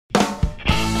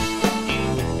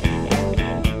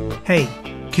Hey,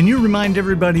 can you remind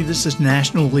everybody this is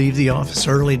National Leave the Office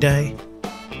Early Day?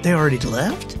 They already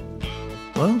left?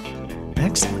 Well,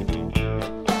 excellent.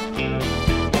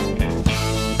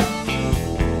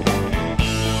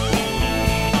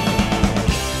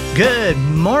 Good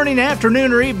morning,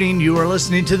 afternoon, or evening. You are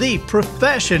listening to the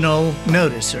Professional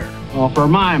Noticer. Well, for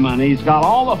my money, he's got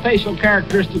all the facial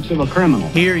characteristics of a criminal.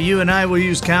 Here, you and I will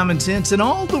use common sense and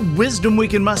all the wisdom we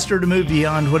can muster to move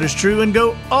beyond what is true and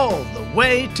go all the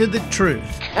way to the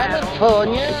truth.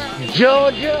 California,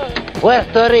 Georgia,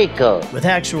 Puerto Rico. With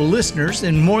actual listeners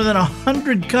in more than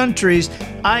 100 countries,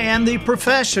 I am the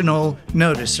Professional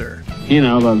Noticer. You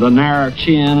know, the narrow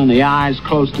chin and the eyes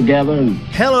close together.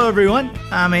 Hello, everyone.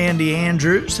 I'm Andy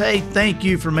Andrews. Hey, thank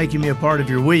you for making me a part of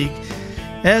your week.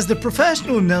 As the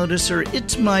Professional Noticer,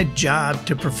 it's my job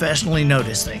to professionally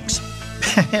notice things.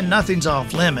 And nothing's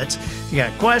off limits. You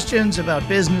got questions about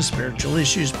business, spiritual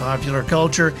issues, popular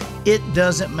culture. It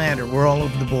doesn't matter. We're all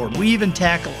over the board. We even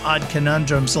tackle odd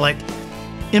conundrums like,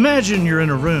 imagine you're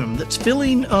in a room that's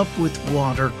filling up with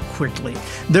water quickly.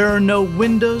 There are no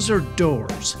windows or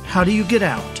doors. How do you get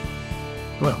out?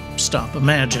 Well, stop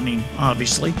imagining,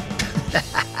 obviously.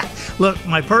 Look,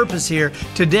 my purpose here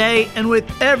today and with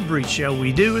every show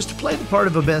we do is to play the part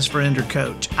of a best friend or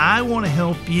coach. I want to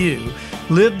help you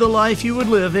live the life you would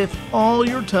live if all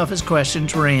your toughest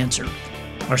questions were answered.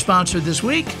 Our sponsor this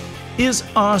week is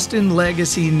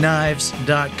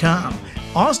AustinLegacyKnives.com.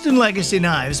 Austin Legacy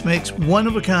Knives makes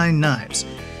one-of-a-kind knives.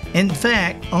 In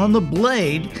fact, on the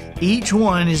blade, each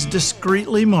one is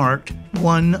discreetly marked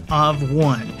one of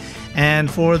one.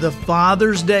 And for the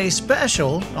Father's Day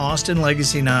special, Austin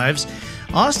Legacy Knives,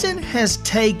 Austin has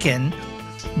taken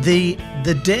the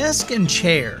desk and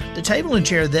chair, the table and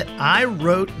chair that I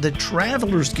wrote the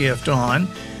Traveler's Gift on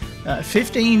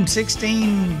 15,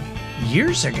 16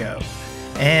 years ago.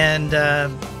 And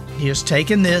he has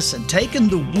taken this and taken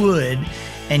the wood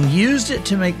and used it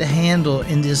to make the handle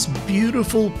in this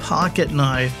beautiful pocket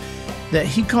knife that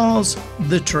he calls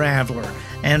the Traveler.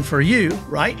 And for you,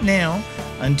 right now,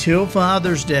 until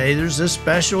Father's Day, there's a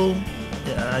special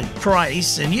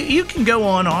price. And you can go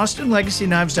on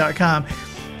AustinLegacyKnives.com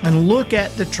and look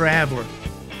at the Traveler.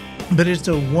 But it's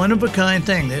a one-of-a-kind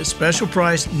thing. There's special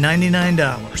price,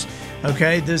 $99.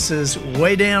 Okay, this is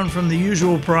way down from the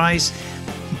usual price.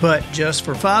 But just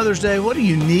for Father's Day, what a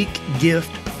unique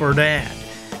gift for Dad.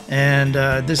 And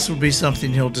this will be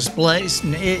something he'll display.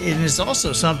 And it's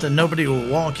also something nobody will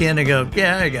walk in and go,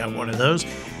 yeah, I got one of those.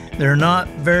 There are not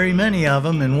very many of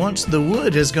them. And once the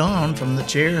wood is gone from the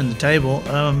chair and the table,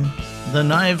 the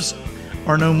knives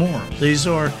are no more. These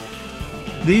are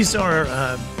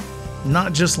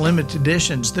not just limited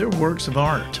editions. They're works of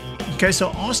art. Okay, so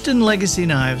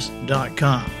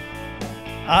AustinLegacyKnives.com.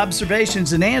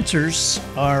 Observations and answers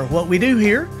are what we do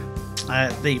here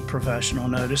at the Professional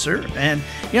Noticer. And,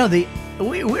 you know,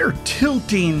 we're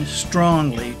tilting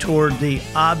strongly toward the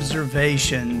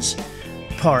observations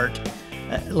part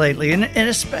lately, and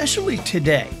especially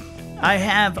today. I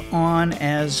have on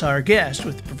as our guest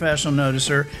with the Professional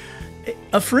Noticer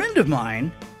a friend of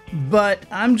mine, but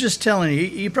I'm just telling you,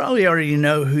 you probably already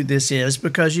know who this is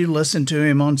because you listen to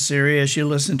him on Sirius, you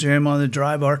listen to him on the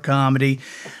Dry Bar Comedy,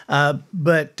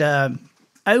 but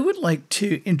I would like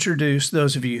to introduce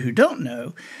those of you who don't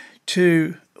know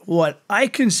to what I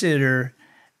consider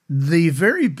the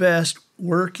very best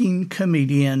working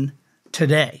comedian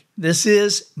today. This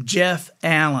is Jeff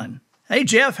Allen. Hey,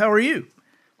 Jeff, how are you?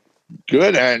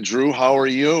 Good, Andrew. How are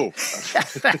you?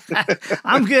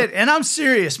 I'm good. And I'm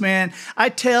serious, man. I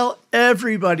tell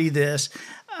everybody this.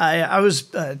 I was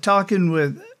talking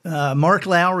with Mark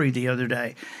Lowry the other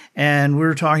day, and we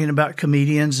were talking about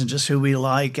comedians and just who we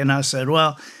like. And I said,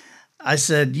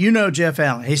 you know Jeff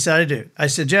Allen. He said, I do. I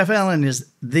said, Jeff Allen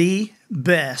is the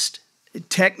best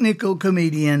technical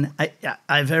comedian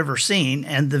I've ever seen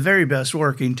and the very best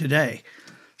working today.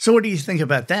 So what do you think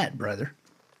about that, brother?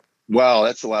 Wow,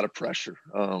 that's a lot of pressure.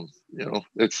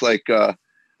 It's like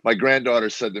my granddaughter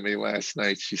said to me last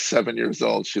night, she's 7 years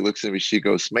old. She looks at me, she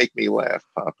goes, "Make me laugh,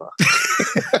 Papa."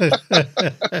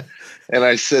 And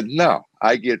I said, no,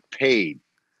 I get paid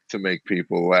to make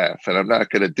people laugh, and I'm not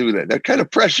going to do that. What kind of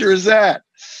pressure is that?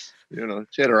 You know,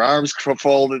 she had her arms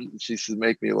folded, and she said,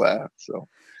 "Make me laugh." So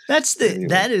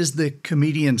that is the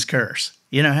comedian's curse.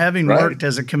 You know, having worked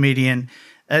as a comedian,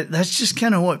 that's just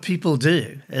kind of what people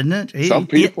do, isn't it? Some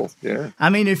people, yeah. I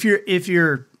mean, if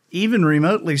you're even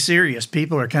remotely serious,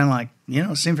 people are kind of like,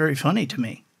 it seemed very funny to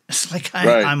me. It's like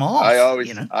I'm off. I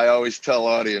always tell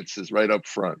audiences right up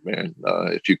front, man.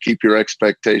 If you keep your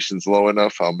expectations low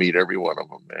enough, I'll meet every one of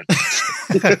them, man.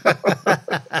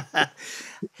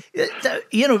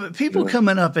 But people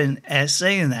coming up and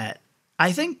saying that,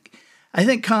 I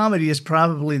think comedy is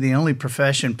probably the only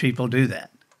profession people do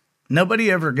that.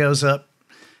 Nobody ever goes up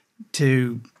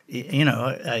to,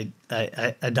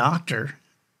 a doctor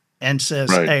and says,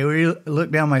 Right. "Hey, will you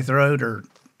look down my throat?" or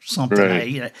something.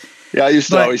 Right. Yeah, I used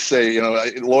to always say,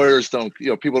 lawyers don't,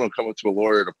 people don't come up to a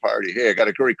lawyer at a party. Hey, I got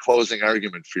a great closing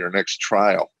argument for your next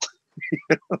trial.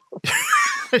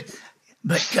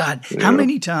 But God, how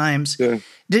many times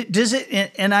does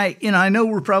it? And I know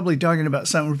we're probably talking about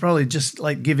something. We're probably just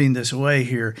like giving this away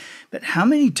here. But how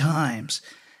many times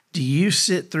do you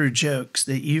sit through jokes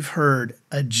that you've heard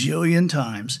a jillion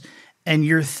times, and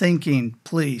you're thinking,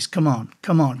 "Please, come on,"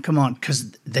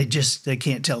 because they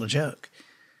can't tell a joke.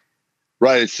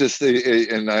 Right. It's just,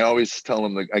 and I always tell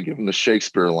them, I give them the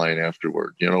Shakespeare line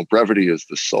afterward. Brevity is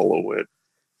the soul of wit.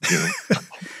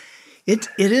 It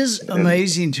is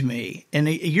amazing to me. And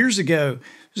years ago,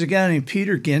 there's a guy named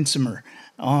Peter Gensimer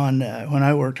on when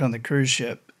I worked on the cruise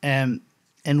ship, and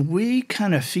we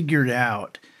kind of figured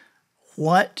out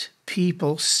what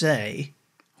people say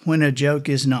when a joke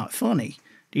is not funny.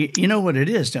 You know what it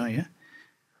is, don't you?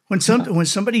 When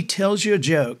somebody tells you a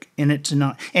joke and it's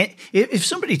not, and if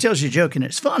somebody tells you a joke and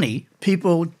it's funny,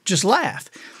 people just laugh.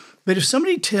 But if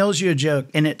somebody tells you a joke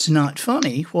and it's not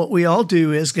funny, what we all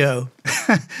do is go,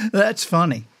 "That's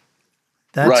funny.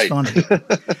 That's funny."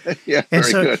 Yeah, and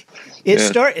very so good.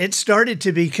 It started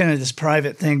to be kind of this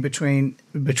private thing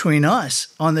between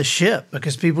us on the ship,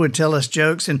 because people would tell us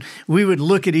jokes and we would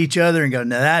look at each other and go,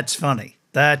 "No, that's funny.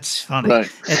 That's funny." Right.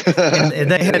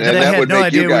 And they had no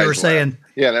idea we were saying.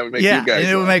 Yeah, that would make you guys and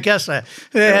it would make us laugh.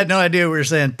 They had no idea we were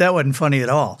saying that wasn't funny at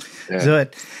all. Yeah.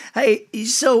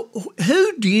 So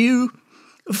who do you?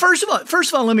 First of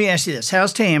all, let me ask you this: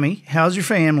 how's Tammy? How's your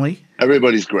family?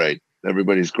 Everybody's great.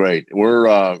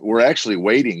 We're actually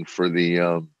waiting for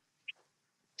the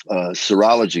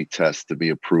serology test to be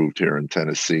approved here in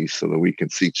Tennessee so that we can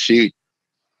see.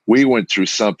 We went through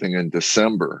something in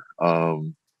December.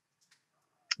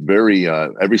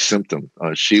 Every symptom.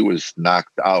 She was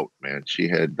knocked out, man. She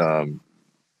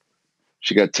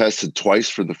got tested twice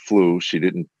for the flu. She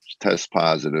didn't test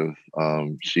positive.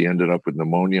 She ended up with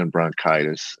pneumonia and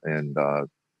bronchitis, and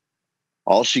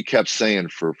all she kept saying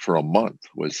for a month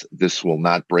was, "This will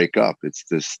not break up." It's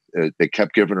this. They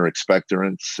kept giving her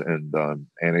expectorants and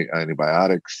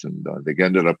antibiotics, and they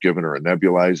ended up giving her a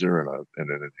nebulizer and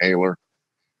an inhaler.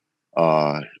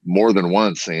 More than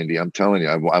once, Andy, I'm telling you,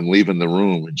 I'm leaving the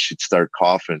room and she'd start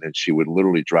coughing and she would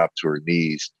literally drop to her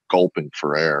knees, gulping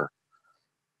for air.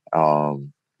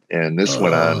 And this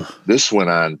went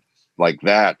on like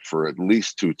that for at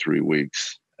least 2-3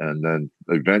 weeks. And then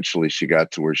eventually she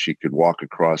got to where she could walk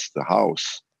across the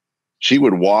house. She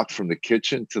would walk from the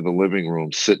kitchen to the living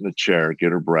room, sit in a chair,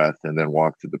 get her breath, and then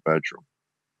walk to the bedroom.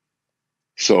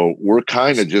 So we're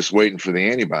kind of just waiting for the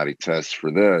antibody test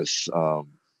for this.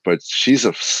 But she's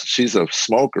a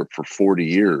smoker for 40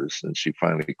 years and she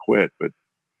finally quit. But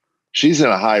she's in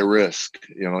a high risk,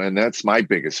 and that's my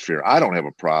biggest fear. I don't have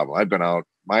a problem. I've been out.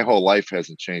 My whole life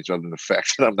hasn't changed other than the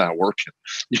fact that I'm not working.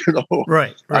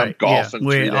 Right. I'm golfing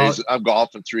 3 days. I'm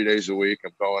golfing 3 days a week.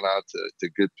 I'm going out to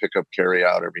good pickup carry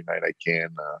out every night I can.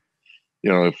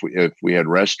 If we had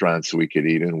restaurants we could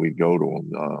eat in, we'd go to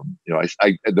them.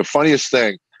 The funniest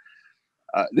thing.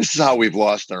 This is how we've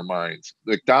lost our minds.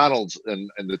 McDonald's in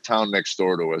the town next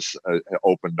door to us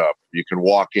opened up. You can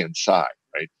walk inside,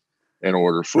 right, and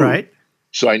order food. Right.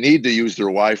 So I need to use their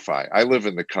Wi-Fi. I live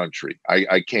in the country.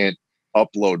 I can't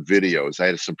upload videos. I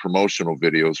had some promotional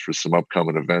videos for some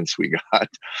upcoming events we got,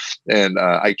 and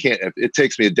I can't. It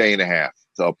takes me a day and a half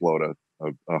to upload a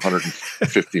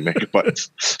 150 megabytes.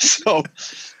 So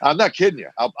I'm not kidding you.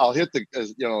 I'll hit the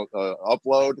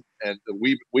upload, and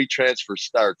the WeTransfer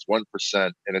starts 1%,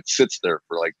 and it sits there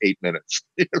for like 8 minutes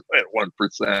at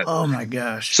 1%. Oh my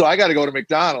gosh! So I got to go to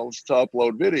McDonald's to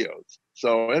upload videos.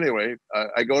 So anyway,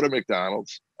 I go to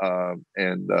McDonald's,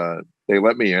 and they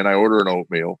let me in. I order an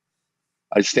oatmeal.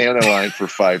 I stand in line for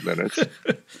 5 minutes.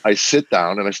 I sit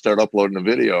down and I start uploading a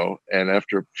video. And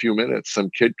after a few minutes, some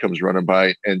kid comes running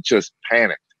by and just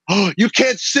panicked. "Oh, you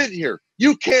can't sit here.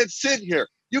 You can't sit here.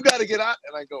 You got to get out."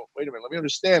 And I go, "Wait a minute, let me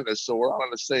understand this so we're all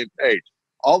on the same page.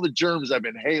 All the germs I've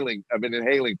been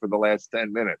inhaling for the last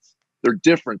 10 minutes. They're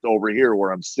different over here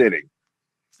where I'm sitting."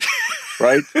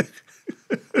 Right?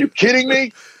 You kidding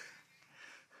me?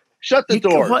 Shut the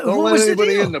door. Don't let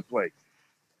anybody in the place.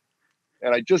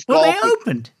 And I just they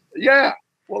opened. Yeah.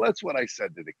 Well, that's what I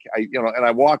said to the kid. And I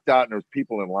walked out and there's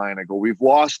people in line. I go, "We've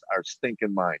lost our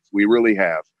stinking minds. We really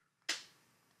have."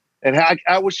 And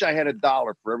I wish I had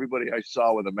 $1 for everybody I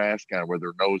saw with a mask on where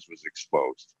their nose was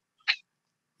exposed.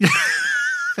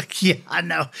 Yeah, I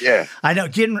know. Yeah. I know.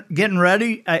 Getting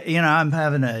ready. I'm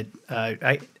having a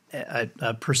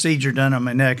procedure done on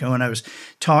my neck, and when I was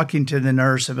talking to the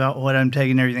nurse about what I'm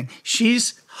taking and everything,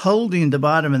 she's holding the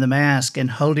bottom of the mask and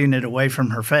holding it away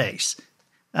from her face.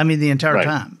 I mean, the entire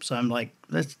time. So I'm like,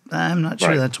 I'm not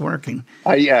sure that's working.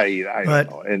 I don't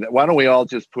know. And why don't we all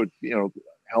just put,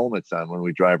 helmets on when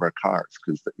we drive our cars?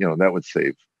 Because, that would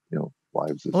save,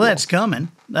 lives as well. That's coming.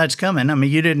 That's coming. I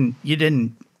mean, you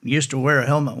didn't used to wear a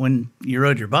helmet when you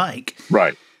rode your bike.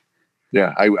 Right.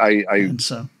 Yeah. And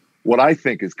so what I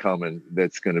think is coming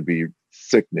that's going to be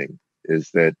sickening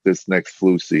is that this next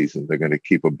flu season, they're going to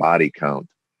keep a body count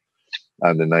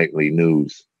on the nightly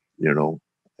news,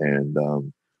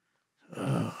 and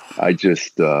I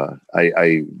just,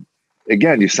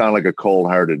 again, you sound like a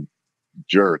cold-hearted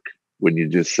jerk when you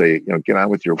just say, get on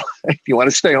with your life. If you want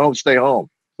to stay home, stay home,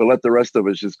 but let the rest of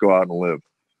us just go out and live,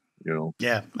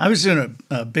 Yeah. I was in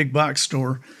a big box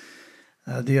store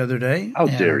the other day. How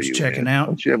dare I was you, checking man. out.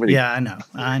 Don't you have any I know.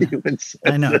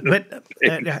 I know. But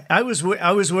I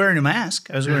was wearing a mask.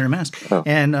 Oh.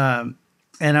 And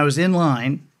I was in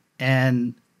line,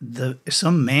 and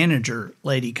some manager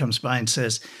lady comes by and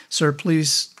says, "Sir,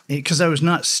 please," because I was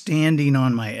not standing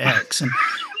on my X,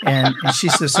 and she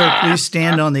says, "Sir, please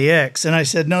stand on the X." And I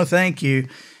said, "No, thank you."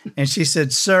 And she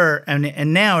said, "Sir,"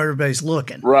 and now everybody's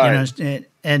looking, right?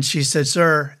 And she said,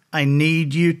 "Sir, I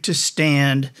need you to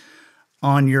stand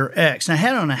on your X." And I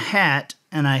had on a hat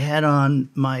and I had on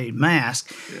my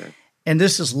mask, and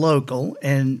this is local,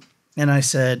 and I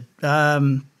said,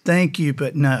 "Thank you,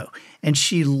 but no." And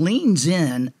she leans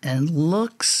in and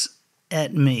looks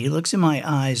at me, looks in my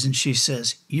eyes, and she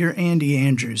says, "You're Andy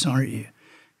Andrews, aren't you?"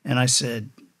 And I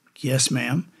said, "Yes,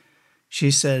 ma'am."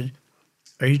 She said,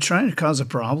 "Are you trying to cause a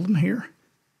problem here?"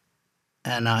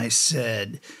 And I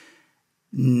said,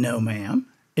 "No, ma'am."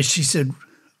 And she said,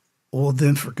 "Well,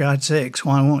 then for God's sakes,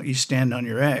 why won't you stand on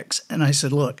your X?" And I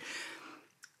said, "Look,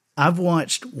 I've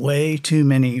watched way too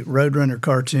many Roadrunner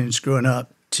cartoons growing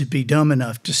up to be dumb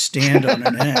enough to stand on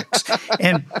an X."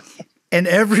 And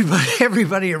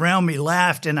everybody around me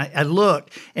laughed, and I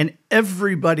looked, and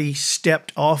everybody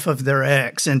stepped off of their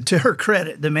X. And to her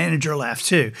credit, the manager laughed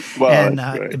too. Well,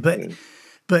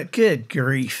 but good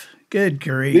grief.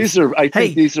 I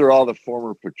think these are all the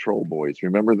former patrol boys.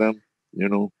 Remember them?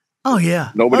 Oh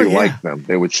yeah. Nobody liked them.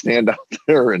 They would stand out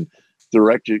there and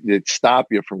direct you. They'd stop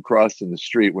you from crossing the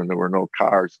street when there were no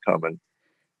cars coming.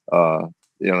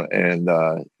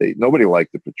 Nobody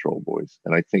liked the patrol boys.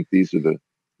 And I think they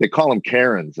call them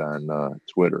Karens on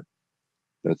Twitter.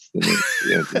 That's the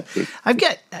name.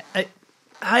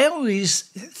 I always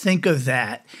think of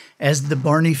that as the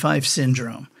Barney Fife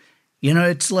syndrome.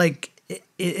 It's like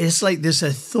this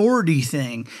authority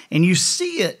thing, and you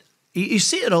see it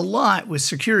a lot with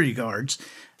security guards.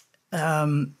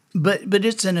 But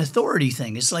it's an authority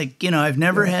thing. It's like, I've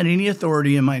never had any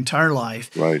authority in my entire life.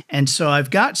 Right. And so I've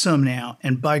got some now.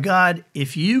 And by God,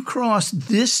 if you cross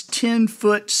this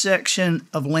 10-foot section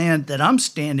of land that I'm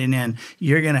standing in,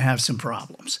 you're going to have some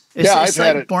problems. It's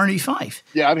like Barney Fife.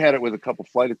 Yeah, I've had it with a couple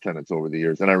flight attendants over the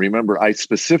years. And I remember I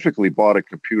specifically bought a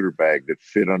computer bag that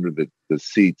fit under the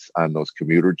seats on those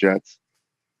commuter jets.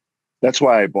 That's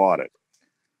why I bought it.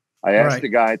 I asked the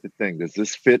guy at the thing, "Does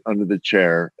this fit under the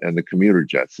chair and the commuter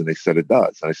jets?" And they said it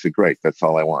does. And I said, "Great, that's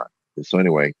all I want." And so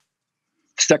anyway,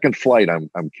 second flight, I'm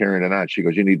carrying it on. She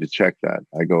goes, "You need to check that."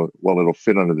 I go, "Well, it'll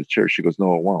fit under the chair." She goes,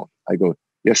 "No, it won't." I go,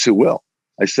 "Yes, it will."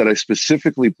 I said, "I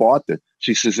specifically bought it."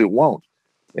 She says, "It won't."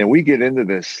 And we get into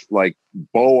this like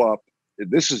bow up. It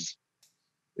was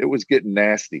getting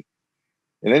nasty.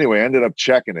 And anyway, I ended up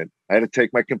checking it. I had to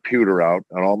take my computer out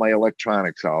and all my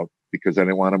electronics out because I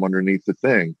didn't want them underneath the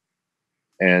thing.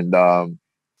 And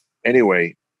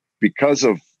anyway, because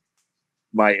of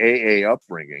my AA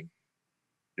upbringing,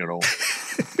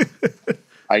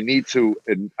 I need to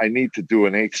do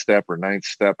an 8th step or 9th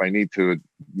step. I need to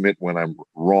admit when I'm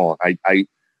wrong. I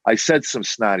said some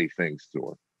snotty things to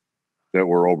her that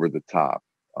were over the top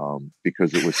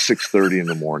because it was 6:30 in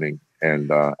the morning,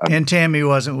 and Tammy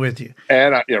wasn't with you.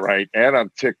 And and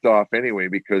I'm ticked off anyway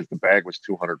because the bag was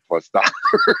 $200+.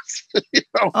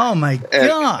 Oh my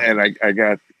God! And I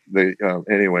got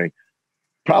anyway.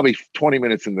 Probably 20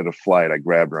 minutes into the flight, I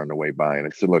grabbed her on the way by and I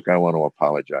said, "Look, I want to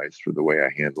apologize for the way I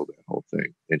handled that whole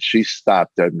thing." And she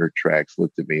stopped dead in her tracks,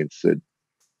 looked at me and said,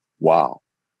 "Wow,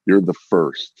 you're the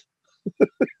first."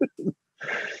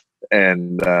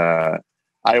 And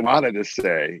I wanted to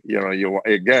say,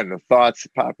 again, the thoughts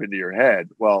pop into your head.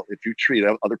 Well, if you treat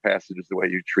other passengers the way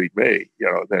you treat me,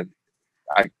 then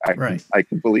I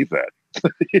can believe that,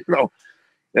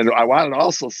 And I wanted to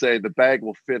also say the bag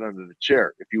will fit under the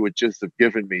chair. If you would just have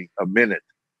given me a minute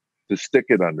to stick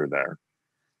it under there.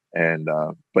 And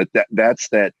but that's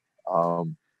that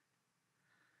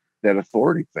that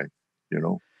authority thing, you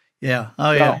know. Yeah.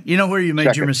 Oh, yeah. You know where you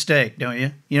made your mistake, don't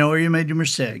you? You know where you made your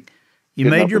mistake? You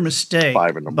made your mistake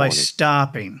by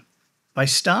stopping. By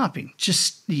stopping.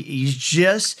 You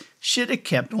just should have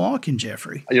kept walking,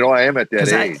 Jeffrey. You know, I am at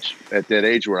that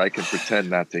age where I can pretend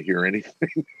not to hear anything.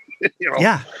 You know?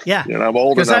 Yeah. And I'm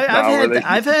old enough now.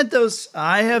 I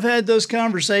have had those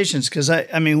conversations because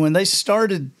I mean, when they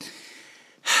started,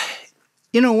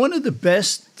 you know, one of the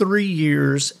best 3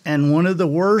 years and one of the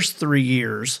worst 3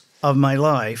 years of my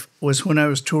life was when I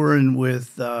was touring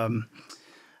with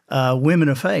Women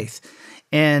of Faith.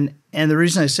 And the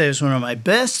reason I say it's one of my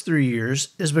best 3 years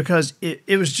is because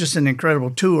it was just an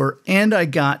incredible tour. And I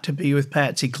got to be with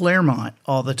Patsy Claremont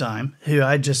all the time, who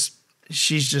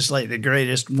she's just like the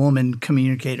greatest woman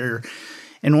communicator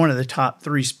and one of the top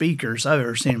 3 speakers I've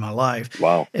ever seen in my life.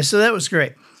 Wow. And so that was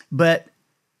great. But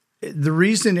the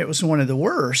reason it was one of the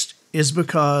worst is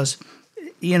because,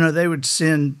 you know, they would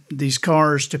send these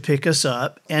cars to pick us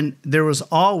up, and there was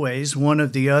always one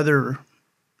of the other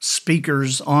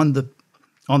speakers on the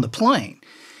plane,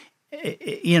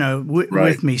 you know,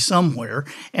 with me somewhere.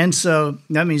 And so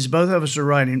that means both of us are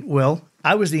riding. Well,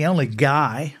 I was the only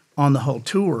guy on the whole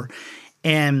tour,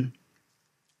 and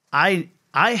I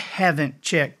haven't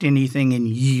checked anything in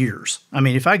years. I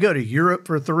mean, if I go to Europe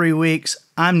for 3 weeks,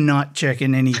 I'm not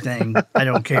checking anything. I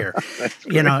don't care.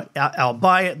 You know, I'll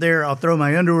buy it there. I'll throw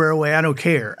my underwear away. I don't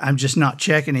care. I'm just not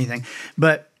checking anything.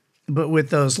 But with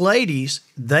those ladies,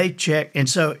 they check. And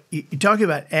so you talk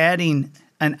about adding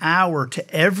an hour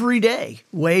to every day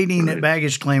waiting at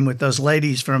baggage claim with those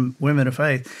ladies from Women of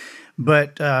Faith.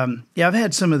 But yeah, I've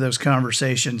had some of those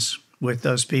conversations with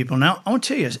those people. Now, I'll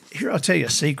tell you a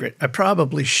secret. I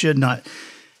probably should not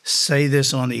say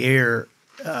this on the air.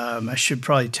 I should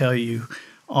probably tell you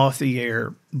off the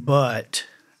air, but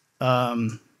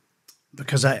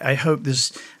because I hope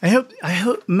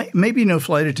maybe no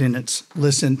flight attendants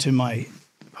listen to my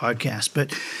podcast,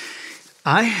 but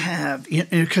I have,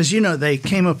 because, you know, they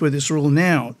came up with this rule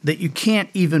now that you can't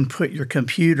even put your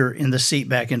computer in the seat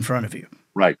back in front of you.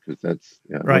 Right, because that's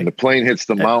when the plane hits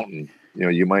the mountain, you know,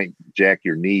 you might jack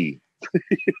your knee.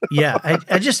 Yeah,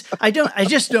 I just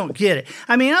don't get it.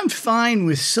 I mean, I'm fine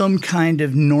with some kind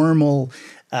of normal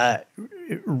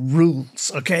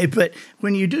rules, okay? But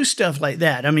when you do stuff like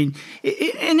that, I mean,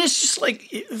 and it's just like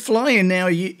flying now.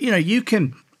 You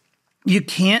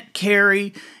can't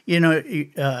carry, you know,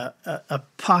 a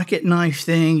pocket knife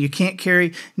thing. You can't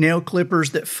carry nail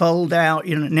clippers that fold out.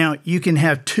 You know, now you can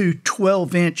have 2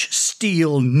 12-inch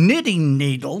steel knitting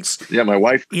needles. Yeah, my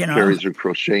wife carries her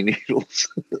crochet needles.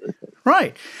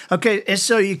 Right. Okay. And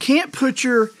so you can't put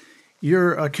your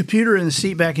computer in the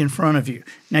seat back in front of you.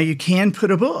 Now you can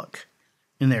put a book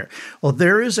in there. Well,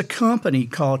 there is a company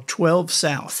called 12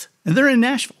 South, and they're in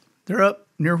Nashville. They're up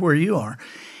near where you are.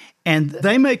 And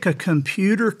they make a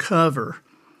computer cover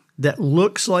that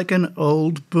looks like an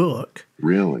old book.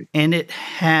 Really? And it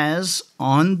has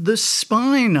on the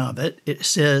spine of it, it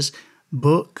says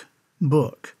book.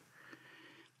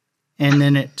 And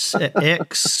then it's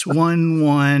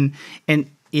X11,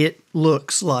 and it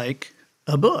looks like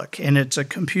a book, and it's a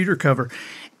computer cover.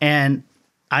 And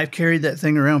I've carried that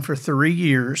thing around for 3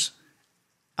 years.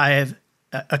 I have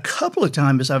a couple of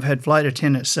times I've had flight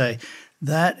attendants say,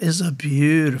 "That is a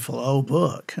beautiful old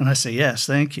book." And I say, "Yes,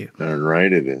 thank you." Darn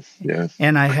right it is, yes.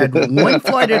 And I had one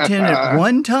flight attendant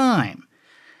one time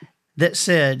that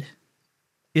said,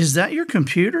 "Is that your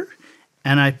computer?"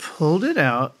 And I pulled it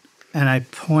out, and I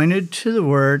pointed to the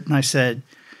word, and I said,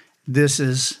 "This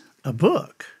is a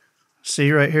book.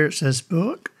 See right here, it says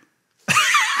book."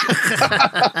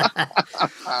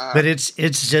 But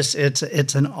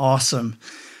it's an awesome,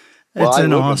 well, I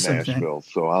live awesome in Nashville,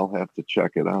 so I'll have to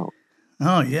check it out.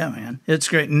 Oh, yeah, man. It's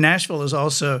great. Nashville is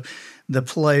also the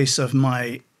place of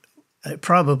my,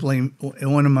 probably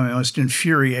one of my most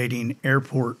infuriating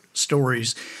airport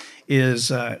stories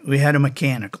is we had a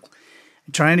mechanical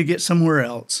trying to get somewhere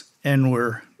else, and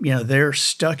they're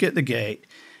stuck at the gate,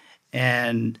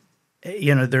 and,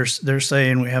 you know, they're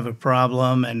saying we have a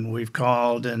problem and we've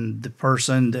called, and the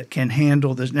person that can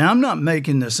handle this. Now, I'm not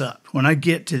making this up. When I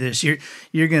get to this,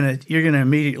 you're gonna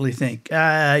immediately think,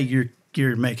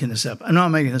 you're making this up. I'm not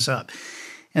making this up.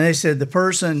 And they said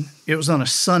it was on a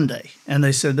Sunday, and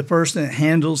they said the person that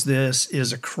handles this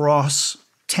is across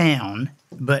town,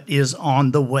 but is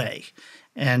on the way.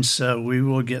 And so we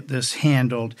will get this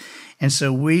handled. And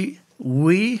so we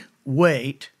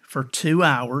wait for 2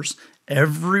 hours.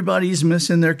 Everybody's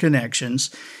missing their connections.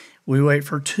 We wait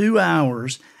for 2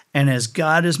 hours. And as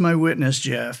God is my witness,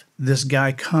 Jeff, this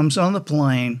guy comes on the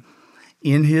plane,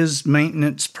 in his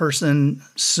maintenance person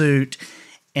suit,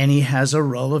 and he has a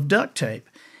roll of duct tape.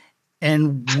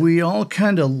 And we all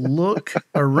kind of look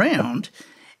around,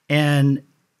 and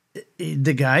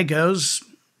the guy goes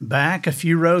back a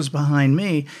few rows behind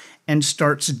me and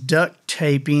starts duct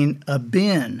taping a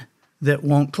bin that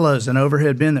won't close, an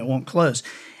overhead bin that won't close.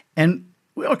 And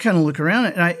we all kind of look around,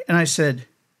 and I said,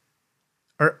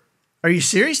 "Are you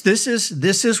serious? This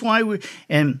is why we?"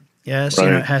 And yes,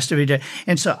 right. it has to be done.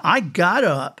 And so I got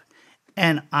up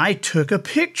and I took a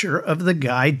picture of the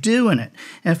guy doing it.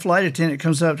 And a flight attendant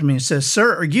comes up to me and says,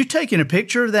 "Sir, are you taking a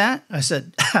picture of that?" I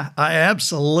said, "I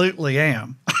absolutely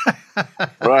am."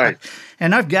 Right.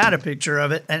 And I've got a picture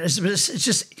of it, and it's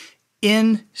just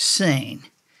insane.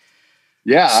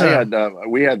 Yeah, So,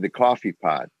 we had the coffee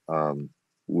pot.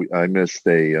 I missed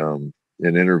an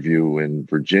interview in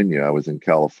Virginia. I was in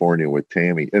California with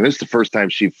Tammy, and this is the first time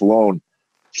she'd flown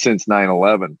since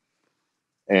 9/11.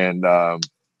 And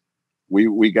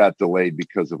we got delayed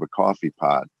because of a coffee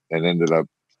pot, and ended up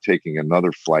taking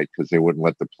another flight because they wouldn't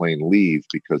let the plane leave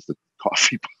because the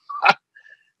coffee pot.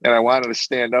 And I wanted to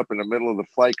stand up in the middle of the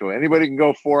flight, go, "Anybody can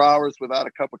go 4 hours without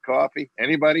a cup of coffee?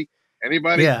 Anybody?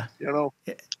 yeah.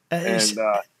 And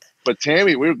but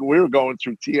Tammy, we were going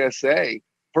through TSA.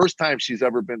 First time she's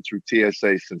ever been through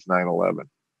TSA since 9/11.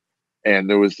 And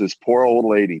there was this poor old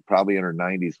lady, probably in her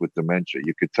 90s, with dementia.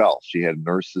 You could tell she had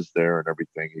nurses there and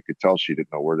everything. You could tell she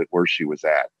didn't know where she was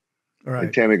at. Right.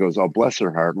 And Tammy goes, "Oh, bless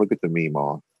her heart. Look at the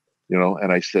Meemaw."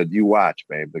 And I said, "You watch,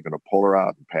 babe. They're going to pull her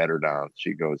out and pat her down."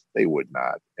 She goes, "They would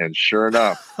not." And sure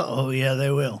enough, Oh yeah,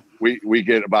 they will. we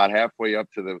get about halfway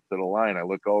up to the line. I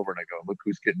look over and I go, "Look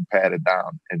who's getting patted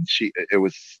down." And it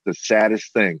was the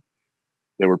saddest thing.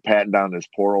 They were patting down this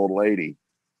poor old lady.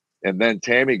 And then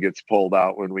Tammy gets pulled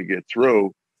out when we get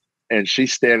through, and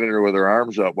she's standing there with her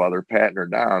arms up while they're patting her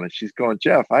down. And she's going,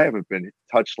 "Jeff, I haven't been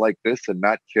touched like this and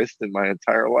not kissed in my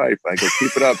entire life." I go,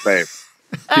 "Keep it up, babe.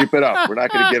 Keep it up. We're not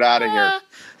going to get out of here."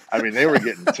 I mean, they were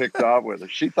getting ticked off with her.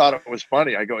 She thought it was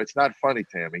funny. I go, "It's not funny,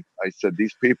 Tammy." I said,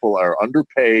 "These people are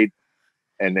underpaid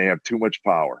and they have too much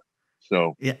power.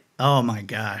 So Yeah. Oh my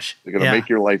gosh. they're going to make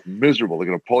your life miserable. They're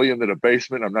going to pull you into the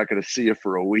basement. I'm not going to see you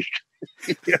for a week."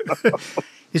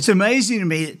 It's amazing to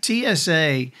me that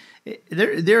TSA,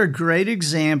 they're a great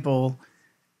example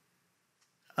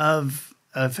of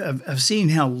seeing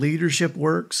how leadership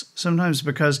works sometimes,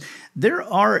 because there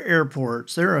are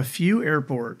a few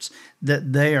airports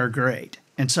that they are great.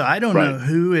 And so I don't know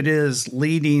who it is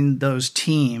leading those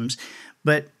teams,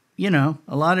 but a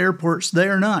lot of airports, they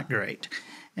are not great.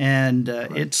 And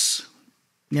it's,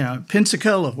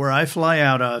 Pensacola, where I fly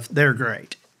out of, they're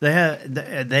great. They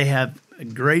have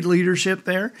great leadership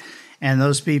there, and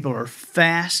those people are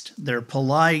fast. They're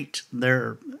polite.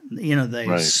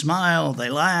 They smile, they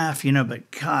laugh.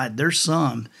 But God, there's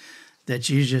some that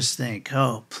you just think,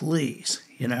 "Oh, please,"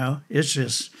 it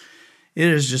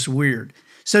is just weird.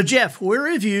 So, Jeff,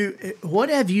 what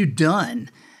have you done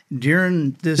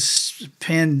during this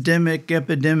pandemic,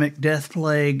 epidemic, death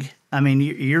plague? I mean,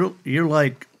 you're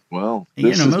like, well,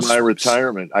 this is my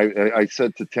retirement. I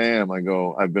said to Tam, I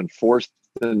go, "I've been forced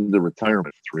into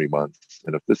retirement for 3 months.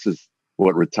 And if this is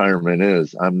what retirement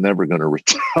is, I'm never going to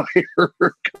retire."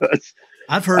 Because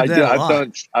I've heard that a lot.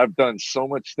 I've done so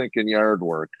much thinking yard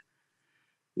work.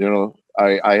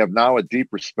 I have now a deep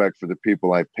respect for the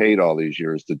people I paid all these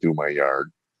years to do my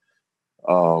yard.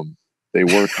 They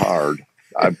work hard.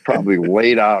 I've probably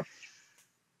laid out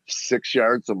 6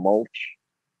 yards of mulch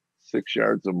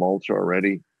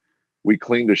already. We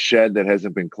cleaned a shed that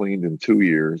hasn't been cleaned in 2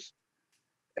 years.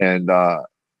 And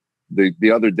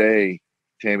the other day,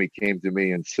 Tammy came to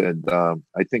me and said,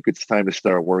 "I think it's time to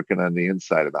start working on the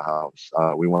inside of the house.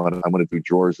 I'm going to do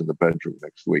drawers in the bedroom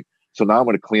next week." So now I'm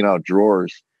going to clean out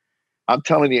drawers. I'm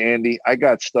telling you, Andy, I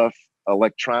got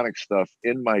electronic stuff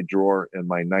in my drawer in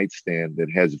my nightstand that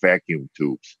has vacuum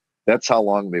tubes. That's how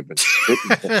long they've been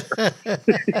sitting there.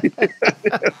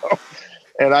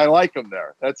 And I like them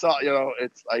there. That's all.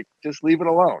 It's like, just leave it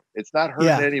alone. It's not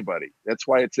hurting anybody. That's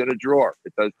why it's in a drawer.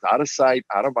 It's out of sight,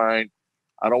 out of mind.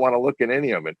 I don't want to look at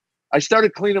any of it. I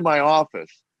started cleaning my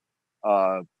office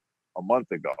a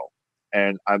month ago,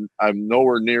 and I'm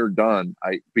nowhere near done.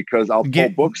 Because I'll pull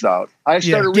books out. I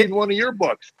started reading one of your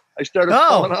books. I started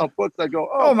pulling out books. I go,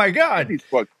 "Oh my God, these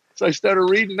books." So I started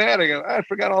reading that. I go, "I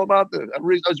forgot all about this." I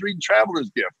was reading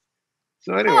Traveler's Gift.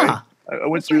 So anyway, I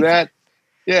went through that.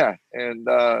 Yeah, and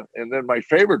then my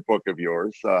favorite book of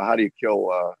yours, "How Do You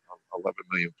Kill 11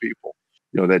 Million People?"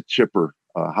 That chipper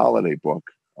holiday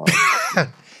book.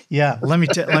 Yeah, let me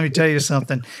tell you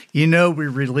something. We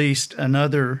released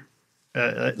another,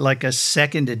 like a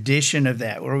second edition of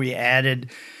that, where we added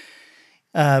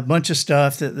a bunch of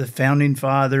stuff that the founding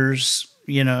fathers,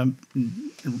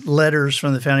 letters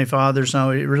from the founding fathers.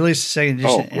 No, it released the second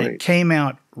edition, and it came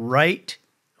out right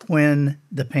when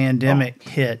the pandemic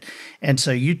hit. And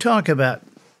so you talk about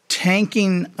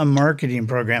tanking a marketing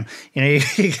program. You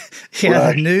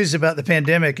have the news about the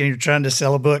pandemic, and you're trying to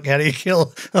sell a book. How do you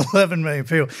kill 11 million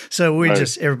people? So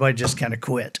everybody just kind of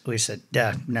quit. We said,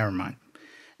 never mind.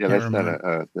 Yeah, that's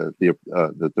not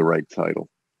the right title.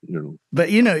 But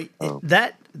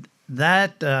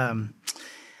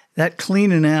that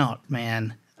cleaning out,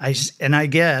 man. I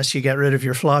guess you got rid of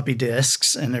your floppy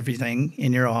disks and everything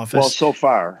in your office. Well, so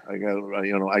far,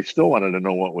 I still wanted to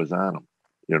know what was on them.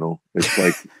 It's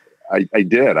like I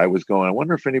did. I was going, I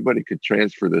wonder if anybody could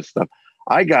transfer this stuff.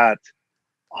 I got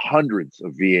hundreds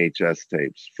of VHS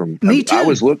tapes from. Me too.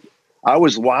 I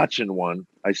was watching one.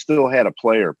 I still had a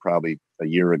player probably a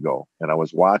year ago, and I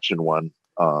was watching one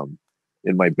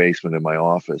in my basement in my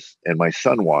office, and my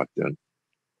son walked in.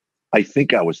 I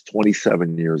think I was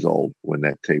 27 years old when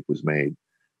that tape was made.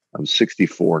 I'm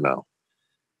 64 now.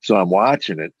 So I'm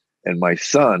watching it, and my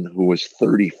son, who was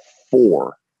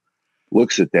 34,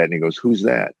 looks at that and he goes, "Who's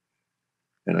that?"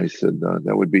 And I said,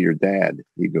 "That would be your dad."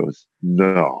 He goes,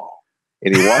 "No."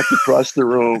 And he walked across the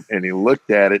room and he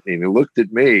looked at it and he looked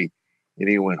at me and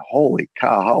he went, "Holy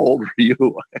cow, how old are you?"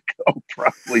 I go,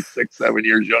 "Probably 6, 7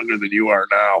 years younger than you are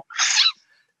now."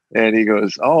 And he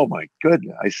goes, "Oh my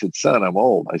goodness." I said, "Son, I'm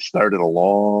old. I started a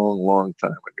long, long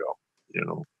time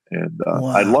ago, and Wow.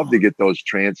 I'd love to get those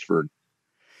transferred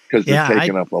because they're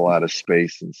taking up a lot of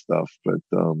space and stuff. But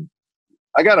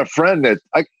I got a friend that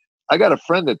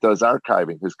does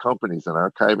archiving. His company's an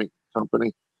archiving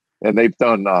company, and they've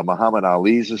done Muhammad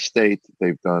Ali's estate.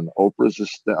 They've done Oprah's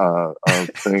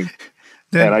thing.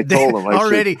 And I told him, I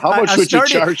said, "How much would you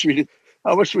charge me?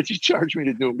 How much would you charge me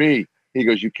to do me?" He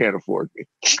goes, "You can't afford me."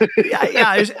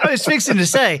 I was fixing to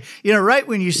say, right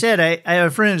when you said I have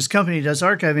a friend whose company does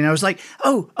archiving, I was like,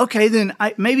 oh, okay, then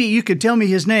maybe you could tell me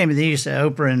his name. And then you said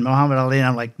Oprah and Muhammad Ali, and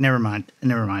I'm like, never mind.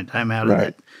 I'm out of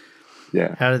that.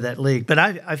 Yeah, out of that league. But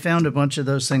I found a bunch of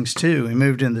those things too. We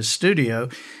moved in the studio,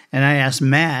 and I asked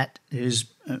Matt, who's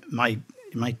my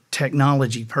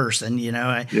technology person.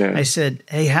 I said,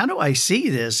 "Hey, how do I see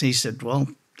this?" He said, "Well,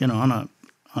 on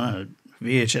a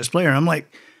VHS player." I'm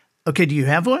like, "Okay, do you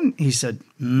have one?" He said,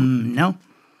 "No."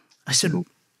 I said,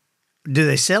 "Do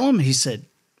they sell them?" He said,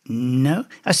 "No."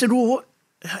 I said, "Well,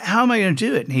 how am I going to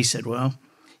do it?" And he said, "Well,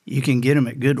 you can get them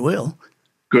at Goodwill."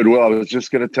 Goodwill. I was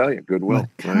just going to tell you, Goodwill.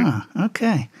 Like,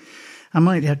 okay. I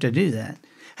might have to do that.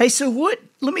 Hey, so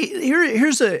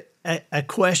here's a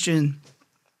question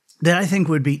that I think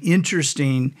would be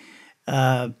interesting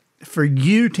for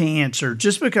you to answer,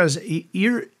 just because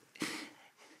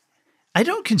I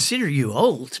don't consider you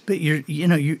old, but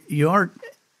you are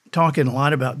talking a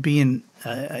lot about being,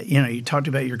 you talked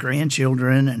about your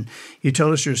grandchildren, and you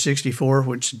told us you're 64,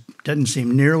 which doesn't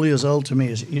seem nearly as old to me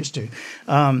as it used to.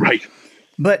 Right.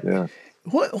 But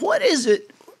what is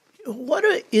it? What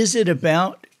is it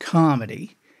about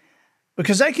comedy?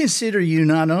 Because I consider you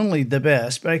not only the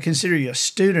best, but I consider you a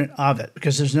student of it,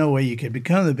 because there's no way you could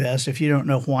become the best if you don't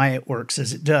know why it works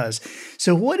as it does.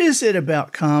 So what is it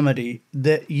about comedy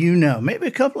that maybe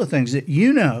a couple of things that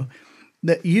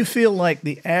that you feel like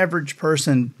the average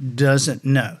person doesn't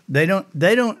know? They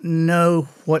don't know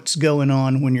what's going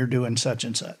on when you're doing such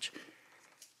and such.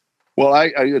 Well,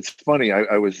 it's funny.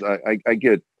 I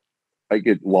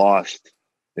get lost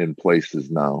in places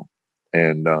now,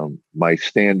 and my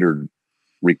standard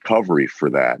recovery for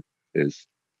that is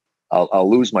I'll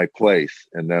lose my place,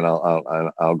 and then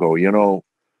I'll go.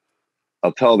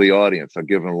 I'll tell the audience. I'll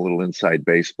give them a little inside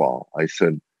baseball. I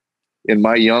said, in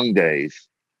my young days,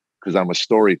 because I'm a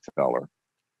storyteller,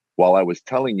 while I was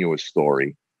telling you a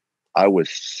story, I was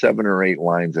 7 or 8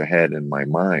 lines ahead in my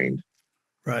mind.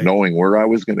 Right. Knowing where I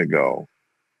was going to go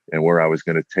and where I was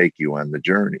going to take you on the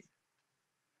journey.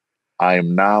 I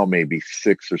am now maybe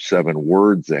 6 or 7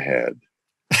 words ahead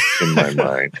in my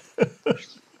mind.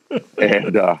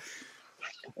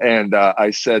 And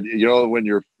I said, when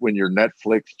your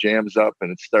Netflix jams up and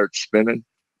it starts spinning,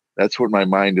 that's what my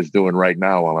mind is doing right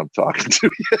now while I'm talking to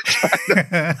you,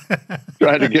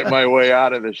 trying to get my way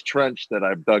out of this trench that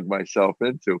I've dug myself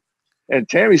into. And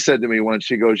Tammy said to me once,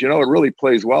 she goes, it really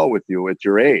plays well with you at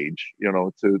your age,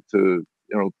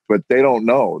 but they don't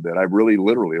know that I really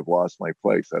literally have lost my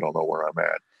place. I don't know where I'm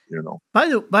at,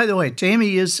 By the way,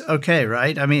 Tammy is okay,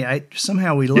 right? I mean,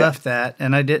 somehow we left that,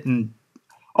 and I didn't.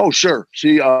 Oh, sure.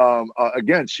 She,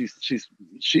 again,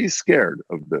 she's scared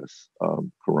of this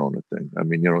Corona thing. I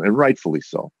mean, and rightfully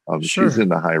so. Sure. She's in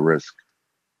the high risk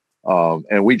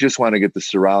And we just want to get the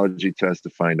serology test to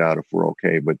find out if we're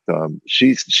okay. But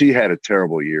she had a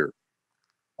terrible year.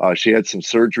 She had some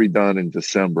surgery done in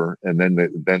December, and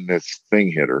then this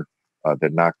thing hit her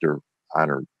that knocked her on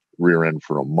her rear end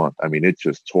for a month. I mean, it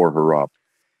just tore her up.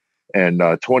 And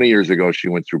 20 years ago, she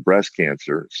went through breast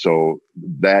cancer. So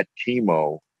that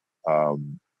chemo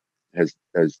has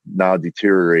now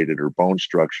deteriorated her bone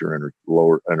structure and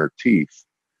her teeth.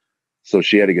 So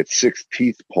she had to get 6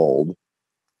 teeth pulled.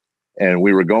 And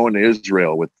we were going to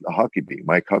Israel with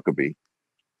Mike Huckabee,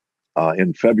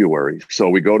 in February. So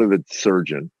we go to the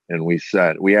surgeon and we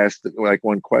asked like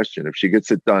one question: if she gets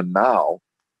it done now,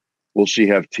 will she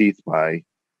have teeth by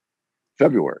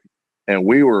February? And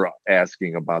we were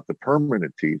asking about the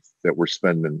permanent teeth that we're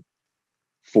spending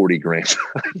 40 grand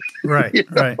on. Right,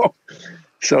 right.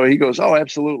 So he goes, "Oh,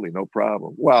 absolutely, no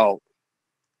problem." Well,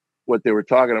 what they were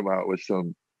talking about was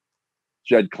some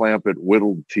Jed Clampett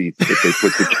whittled teeth that they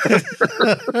put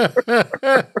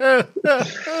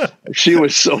together. She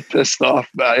was so pissed off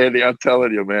about Andy. I'm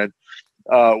telling you, man.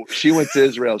 She went to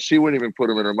Israel. She wouldn't even put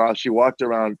them in her mouth. She walked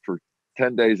around for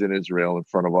 10 days in Israel in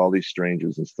front of all these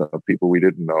strangers and stuff, people we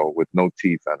didn't know, with no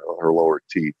teeth on her lower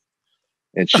teeth.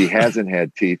 And she hasn't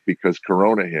had teeth because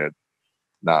Corona hit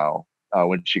now.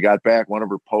 When she got back, one of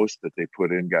her posts that they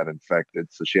put in got infected.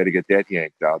 So she had to get that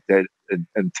yanked out.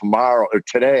 And tomorrow or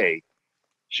today,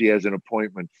 she has an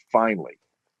appointment finally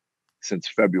since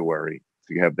February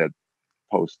to have that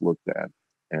post looked at.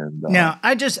 And now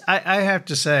I have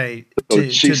to say she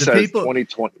to the says people,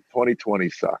 2020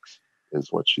 sucks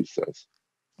is what she says.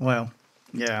 Well,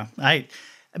 yeah,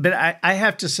 but I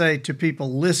have to say to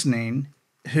people listening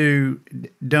who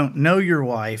don't know your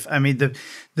wife, I mean,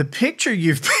 the picture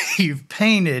you've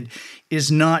painted is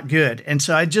not good. And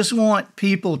so I just want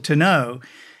people to know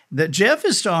that Jeff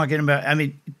is talking about, I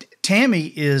mean,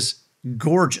 Tammy is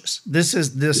gorgeous. This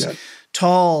is this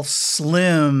tall,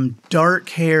 slim,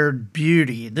 dark-haired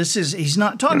beauty. He's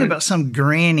not talking about some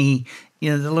granny,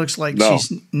 that looks like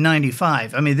she's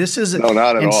 95. I mean, this is no,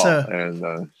 not at all.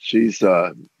 And she's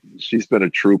been a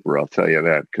trooper, I'll tell you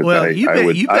that. Well, you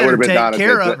better take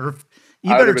care of her.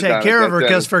 You better take care of her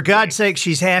because, for God's sake,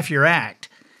 she's half your act.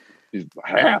 She's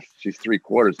half. She's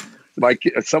 3/4.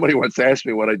 Somebody once asked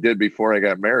me what I did before I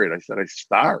got married. I said I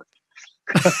starved.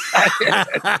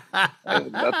 I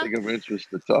had nothing of interest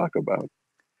to talk about.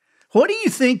 What do you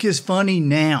think is funny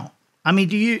now? I mean,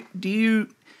 do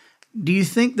you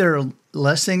think there are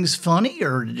less things funny,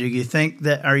 or do you think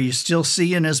that are you still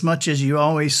seeing as much as you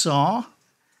always saw?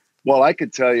 Well, I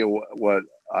could tell you what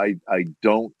I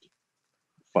don't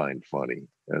find funny,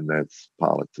 and that's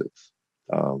politics,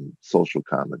 social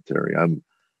commentary. I'm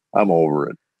over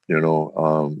it.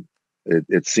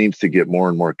 It seems to get more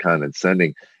and more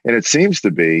condescending, and it seems to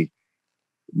be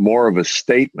more of a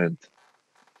statement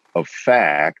of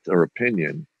fact or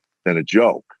opinion than a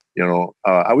joke.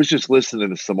 I was just listening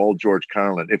to some old George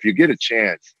Carlin. If you get a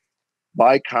chance,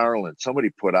 buy Carlin. Somebody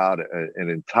put out an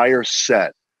entire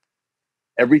set,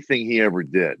 everything he ever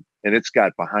did, and it's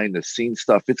got behind the scenes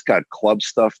stuff. It's got club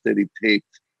stuff that he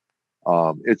taped.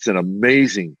 It's an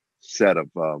amazing set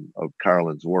of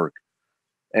Carlin's work.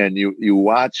 And you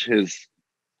watch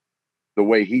the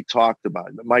way he talked about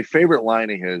it. My favorite line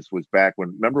of his was back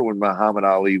remember when Muhammad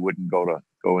Ali wouldn't go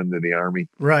into the army?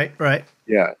 Right.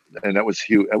 Yeah. And that was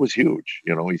huge. That was huge.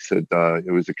 He said,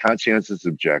 it was a conscientious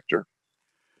objector.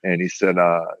 And he said,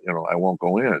 I won't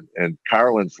go in. And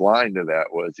Carlin's line to that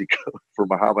was, for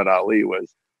Muhammad Ali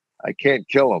was, I can't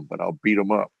kill him, but I'll beat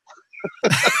him up.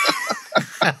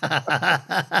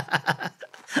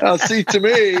 Now, see, to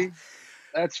me,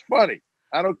 that's funny.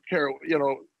 I don't care,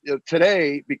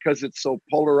 today, because it's so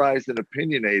polarized and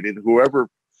opinionated, whoever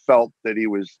felt that he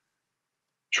was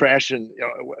trashing,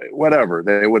 whatever,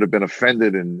 they would have been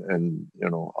offended. And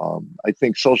I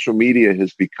think social media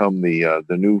has become the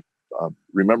new,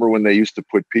 remember when they used to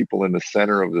put people in the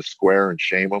center of the square and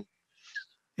shame them?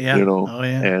 Yeah.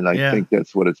 And I think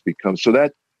that's what it's become. So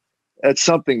that's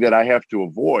something that I have to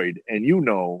avoid. And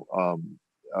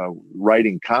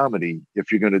writing comedy, if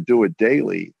you're going to do it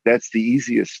daily, that's the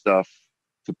easiest stuff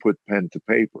to put pen to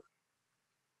paper.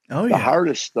 The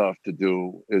hardest stuff to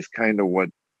do is kind of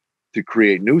to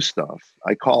create new stuff.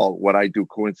 I call what I do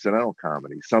coincidental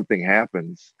comedy. Something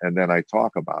happens and then I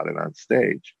talk about it on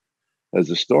stage as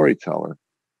a storyteller.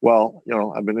 Well,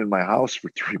 I've been in my house for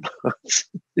 3 months,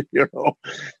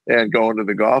 and going to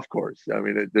the golf course. I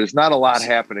mean, there's not a lot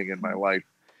happening in my life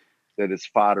that is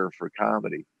fodder for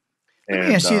comedy. Let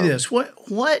me ask you this. What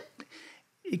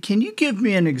can you give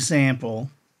me an example?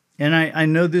 And I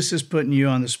know this is putting you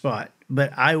on the spot,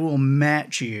 but I will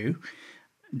match you.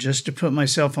 just to put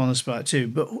myself on the spot too,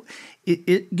 but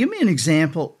give me an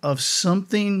example of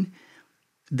something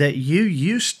that you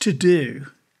used to do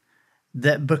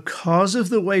that because of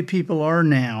the way people are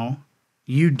now,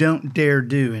 you don't dare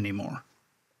do anymore.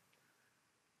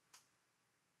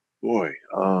 Boy,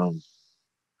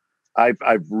 I've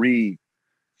rephrased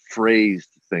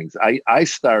things. I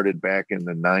started back in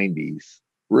the 90s,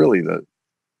 really the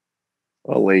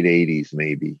late 80s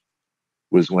maybe,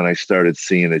 was when I started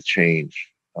seeing a change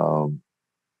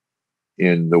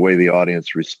in the way the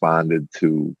audience responded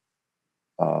to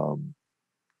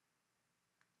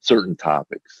certain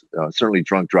topics. Certainly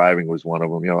drunk driving was one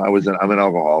of them. I'm an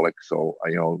alcoholic, so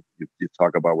you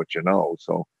talk about what you know.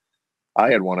 So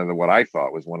I had what I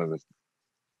thought was one of the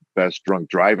best drunk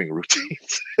driving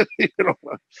routines,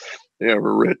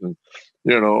 ever written,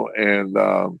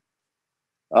 and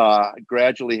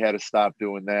gradually had to stop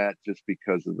doing that just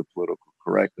because of the political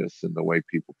correctness and the way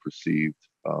people perceived,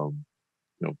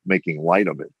 making light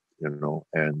of it,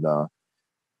 and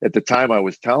at the time I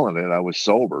was telling it, I was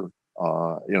sober,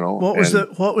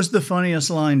 What was the funniest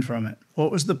line from it?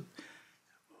 The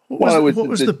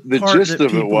gist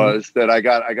of it was that I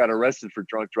got arrested for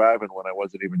drunk driving when I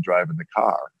wasn't even driving the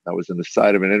car. I was in the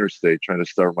side of an interstate trying to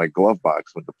start my glove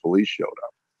box when the police showed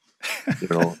up.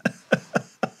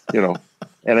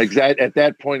 And at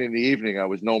that point in the evening, I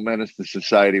was no menace to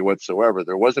society whatsoever.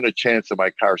 There wasn't a chance of my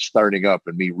car starting up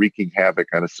and me wreaking havoc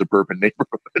on a suburban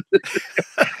neighborhood.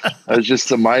 I was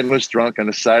just a mindless drunk on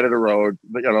the side of the road,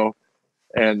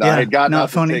 and I had gotten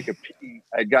out to take a pee.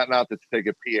 I got in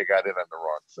on the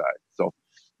wrong side. So,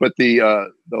 but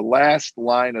the last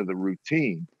line of the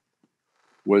routine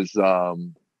was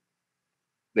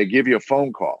they give you a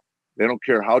phone call. They don't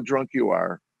care how drunk you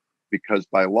are, because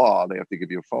by law they have to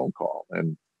give you a phone call.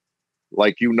 And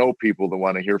people that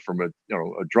want to hear from a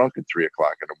drunk at 3:00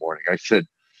 in the morning. I said,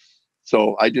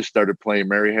 so I just started playing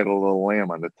Mary Had a Little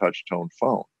Lamb on the touch tone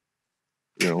phone.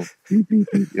 Beep, beep,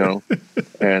 beep,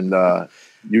 and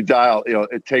you dial,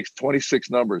 it takes 26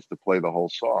 numbers to play the whole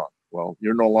song. Well,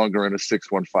 you're no longer in a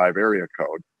 615 area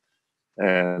code.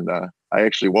 And I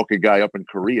actually woke a guy up in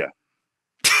Korea.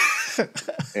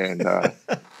 And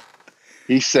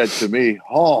he said to me,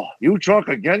 "Oh, you drunk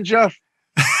again, Jeff?"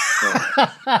 So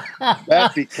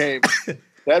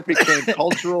that became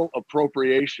cultural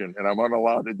appropriation, and I'm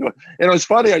unallowed to do it. And it was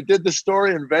funny. I did the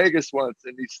story in Vegas once,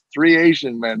 and these 3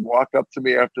 Asian men walk up to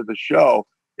me after the show,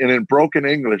 and in broken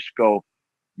English go,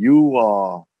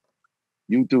 "You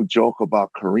do joke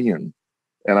about Korean,"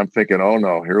 and I'm thinking, "Oh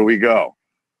no, here we go."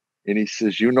 And he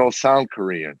says, "You don't sound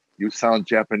Korean. You sound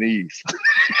Japanese."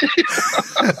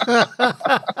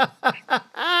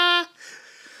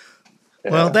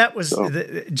 Well, that was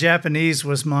the Japanese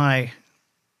was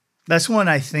that's one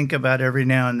I think about every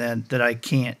now and then that I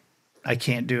can't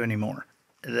do anymore.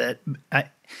 That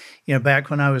back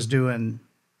when I was doing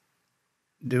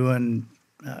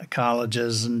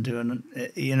colleges and doing,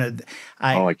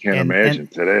 I can't imagine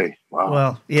today. Wow.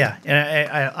 Well, yeah.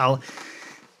 I'll,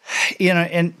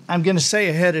 and I'm going to say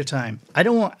ahead of time, I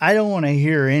don't want to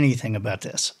hear anything about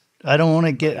this. I don't want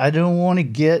to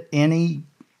get any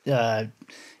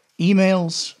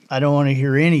emails. I don't want to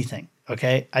hear anything.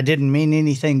 Okay. I didn't mean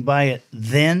anything by it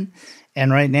then.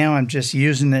 And right now I'm just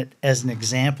using it as an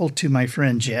example to my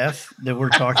friend Jeff that we're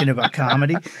talking about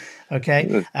comedy.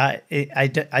 Okay.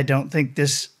 I don't think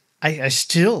this, I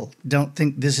still don't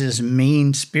think this is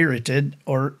mean spirited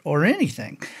or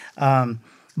anything.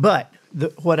 But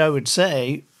what I would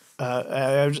say,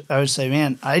 I would say,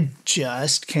 man, I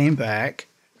just came back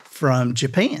from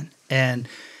Japan and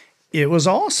it was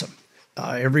awesome.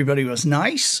 Everybody was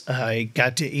nice. I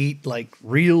got to eat like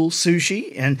real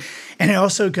sushi, and I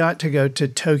also got to go to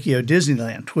Tokyo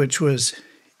Disneyland, which was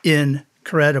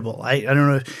incredible. I don't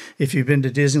know if you've been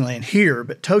to Disneyland here,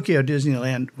 but Tokyo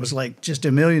Disneyland was like just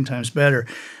a million times better.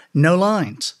 No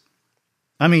lines.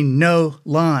 I mean, no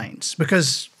lines,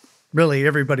 because really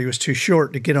everybody was too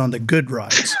short to get on the good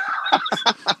rides.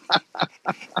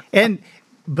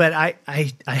 But I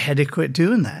had to quit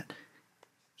doing that.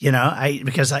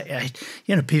 Because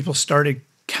people started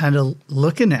kind of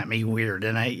looking at me weird,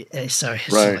 and it's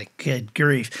like, good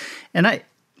grief. And I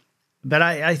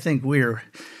think we're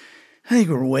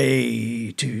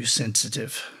way too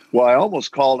sensitive. Well, I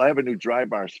have a new dry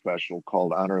bar special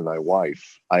called Honor Thy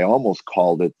Wife. I almost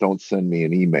called it Don't Send Me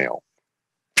an Email.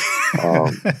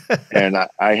 And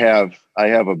I have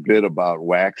a bit about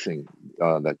waxing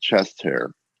that chest hair,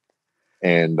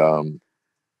 and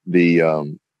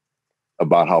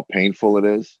about how painful it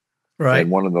is. Right. And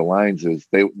one of the lines is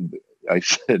I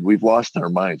said, we've lost our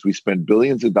minds. We spend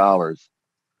billions of dollars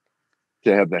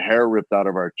to have the hair ripped out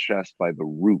of our chest by the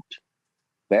root.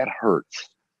 That hurts.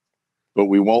 But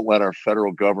we won't let our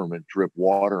federal government drip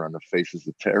water on the faces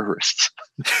of terrorists.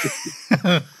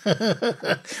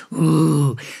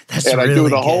 Ooh, that's And really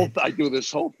good. I do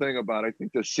this whole thing about, I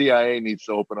think the CIA needs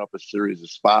to open up a series of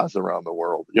spas around the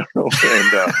world, and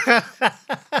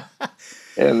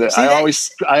See, that's I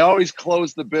always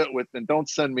close the bit with, and don't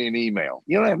send me an email.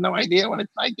 You have no idea what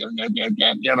it's like,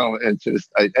 it's just,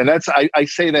 I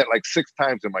say that like 6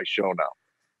 times in my show now.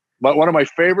 But one of my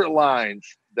favorite lines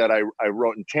that I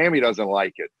wrote, and Tammy doesn't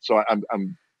like it, so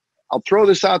I'll throw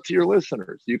this out to your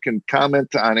listeners. You can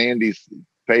comment on Andy's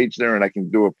page there, and I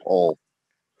can do a poll.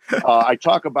 I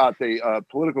talk about the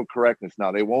political correctness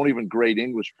now. They won't even grade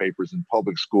English papers in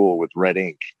public school with red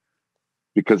ink,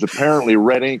 because apparently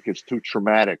red ink is too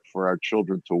traumatic for our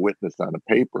children to witness on a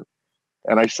paper.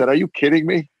 And I said, are you kidding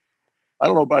me? I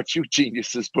don't know about you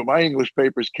geniuses, but my English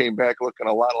papers came back looking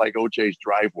a lot like OJ's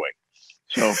driveway.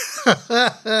 So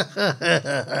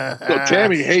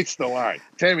Tammy hates the line.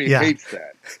 Tammy hates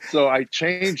that. So I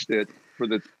changed it for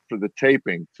the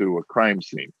taping to a crime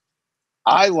scene.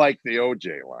 I like the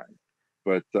OJ line,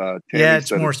 but Tammy it's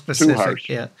said more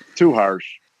specific. Too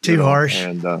harsh. Too harsh.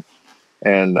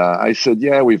 And I said,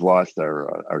 yeah, we've lost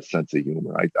our sense of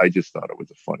humor. I just thought it was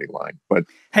a funny line, but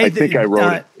hey, I think I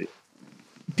wrote it.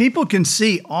 People can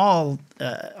see all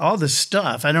the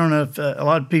stuff. I don't know if a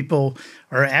lot of people,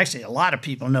 or actually a lot of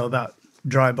people, know about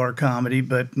Dry Bar Comedy,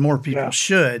 but more people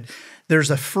should. There's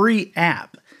a free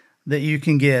app that you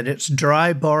can get. It's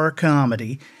Dry Bar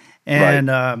Comedy, and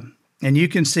and you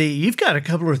can see you've got a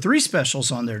couple or 3 specials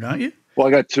on there, don't you? Well,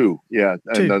 I got 2, and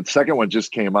the second one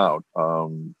just came out,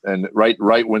 and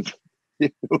right when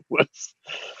it was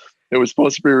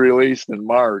supposed to be released in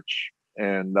March,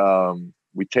 and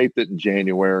we taped it in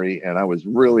January, and I was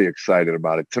really excited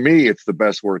about it. To me, it's the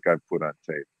best work I've put on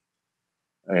tape.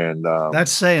 And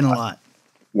that's saying a lot.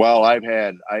 Well, I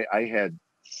had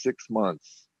 6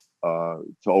 months to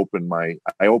open I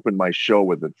opened my show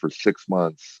with it for 6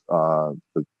 months, the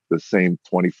same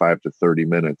 25 to 30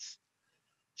 minutes.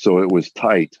 So it was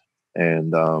tight,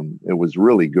 and it was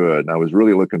really good. And I was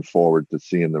really looking forward to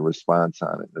seeing the response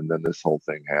on it. And then this whole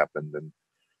thing happened, and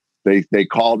they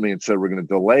called me and said, we're going to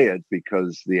delay it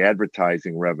because the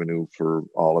advertising revenue for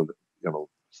all of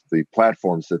the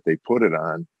platforms that they put it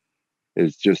on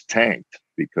is just tanked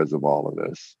because of all of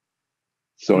this.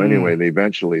 So anyway, they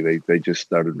just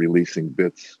started releasing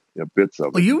bits of it.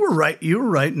 Well, you were right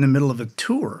in the middle of a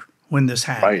tour when this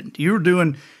happened. Right. You were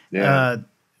doing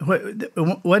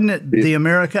wasn't it the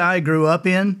America I Grew Up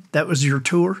In? That was your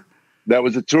tour? That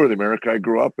was a tour, the America I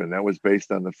Grew Up In. That was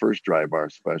based on the first Dry Bar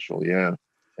special, yeah.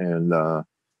 And and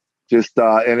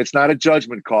it's not a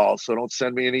judgment call, so don't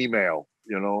send me an email.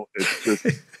 It's just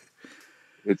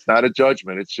it's not a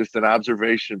judgment. It's just an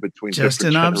observation between just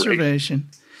an observation.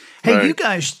 Hey, right.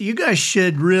 You guys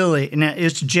should really. Now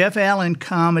it's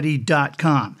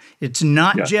JeffAllenComedy.com. It's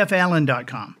not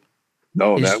JeffAllen.com.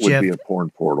 No, that would be a porn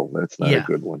portal. That's not a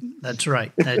good one. That's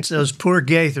right. That's those poor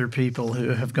Gaither people who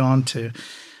have gone to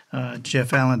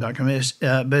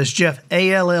JeffAllen.com. But it's Jeff,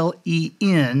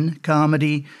 ALLEN,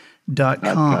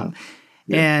 comedy.com.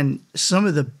 Yeah. And some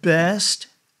of the best,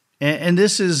 and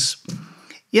this is,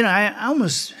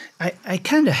 I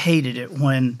kind of hated it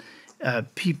when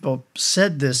people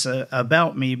said this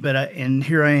about me, and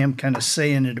here I am kind of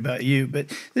saying it about you, but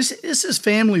this is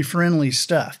family-friendly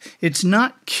stuff. It's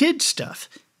not kid stuff.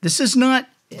 This is not,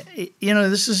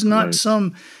 this is not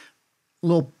some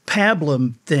little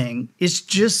pablum thing. It's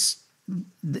just,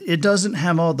 it doesn't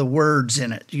have all the words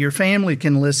in it. Your family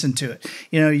can listen to it.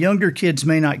 Younger kids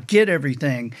may not get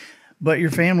everything, but your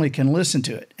family can listen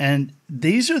to it. And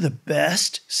these are the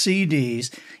best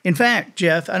CDs. In fact,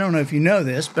 Jeff, I don't know if you know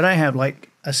this, but I have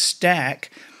like a stack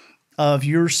of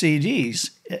your CDs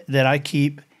that I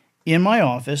keep in my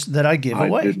office that I give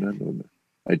away. I did not know that.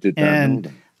 I did not know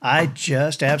that. I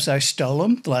stole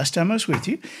them the last time I was with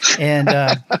you, and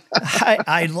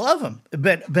I love them.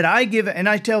 But I give it, and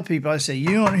I tell people, I say,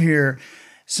 you want to hear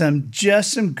some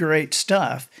great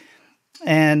stuff.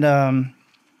 And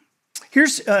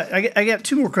here's I got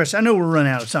 2 more questions. I know we're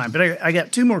running out of time, but I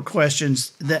got 2 more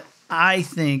questions that I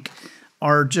think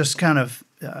are just kind of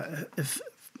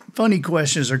funny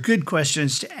questions or good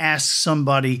questions to ask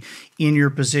somebody in your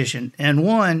position. And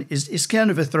one is kind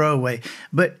of a throwaway,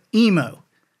 but Emo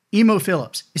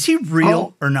Phillips, is he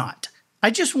real or not? I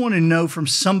just want to know from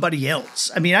somebody else.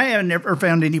 I mean, I haven't never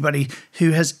found anybody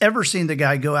who has ever seen the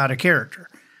guy go out of character.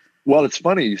 Well, it's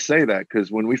funny you say that, because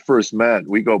when we first met,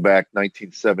 we go back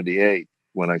 1978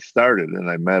 when I started, and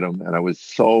I met him, and I was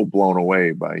so blown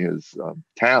away by his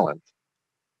talent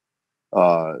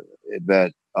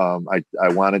that I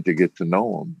wanted to get to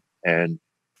know him. And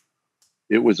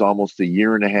it was almost a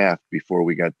year and a half before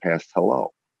we got past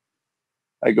hello.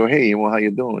 I go, hey, well, how you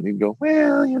doing? He'd go,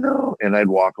 well, and I'd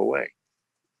walk away.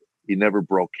 He never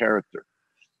broke character.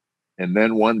 And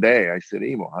then one day I said,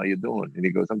 Emo, how you doing? And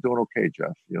he goes, I'm doing okay,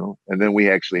 Jeff, and then we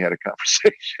actually had a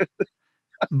conversation.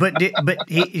 But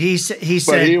he said,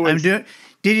 I'm doing,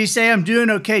 did he say I'm doing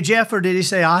okay, Jeff? Or did he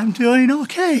say, I'm doing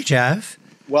okay, Jeff?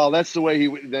 Well, that's the way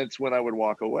that's when I would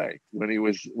walk away, when he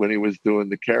was doing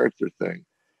the character thing.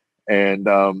 And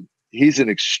he's an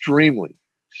extremely,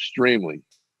 extremely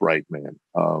bright man.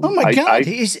 Oh my God.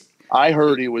 I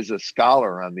heard he was a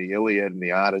scholar on the Iliad and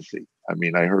the Odyssey. I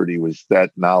mean, I heard he was that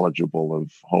knowledgeable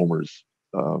of Homer's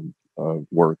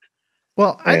work.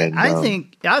 Well, I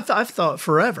think I've thought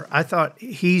forever. I thought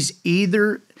he's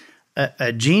either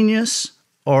a genius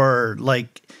or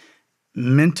like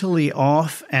mentally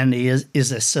off, and he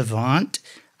is a savant.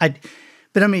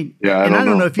 But I mean, I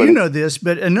don't know if you know this,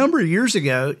 but a number of years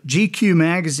ago, GQ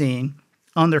magazine,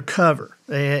 on their cover,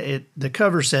 the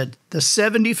cover said the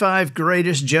 75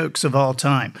 greatest jokes of all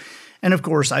time. And of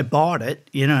course, I bought it,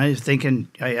 thinking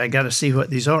I got to see what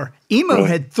these are. Emo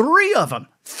had three of them,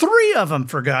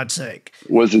 for God's sake.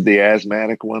 Was it the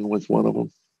asthmatic one? Was one of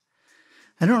them?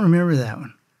 I don't remember that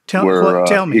one.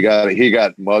 Tell me. He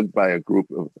got mugged by a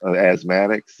group of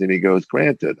asthmatics, and he goes,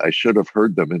 "Granted, I should have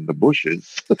heard them in the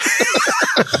bushes."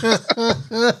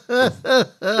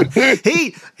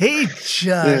 he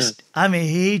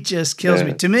just kills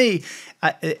me. To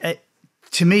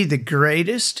me, the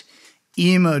greatest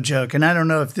emo joke, and I don't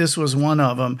know if this was one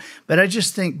of them, but I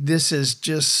just think this is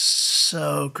just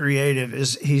so creative.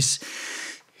 He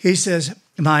says,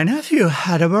 "My nephew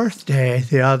had a birthday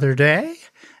the other day.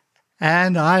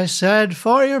 And I said,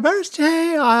 for your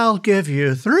birthday, I'll give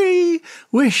you 3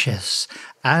 wishes.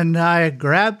 And I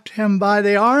grabbed him by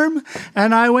the arm,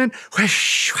 and I went,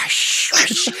 whoosh, whoosh,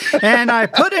 whoosh. And I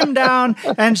put him down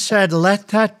and said, let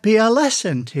that be a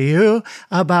lesson to you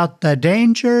about the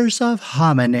dangers of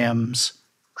homonyms."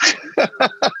 I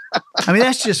mean,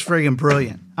 that's just friggin'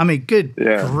 brilliant. I mean, good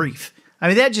grief. I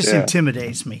mean, that just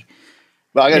intimidates me.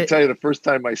 Well, I got to tell you, the first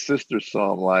time my sister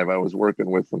saw him live, I was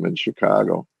working with him in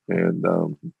Chicago. And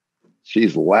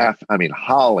she's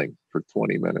howling for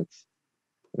 20 minutes.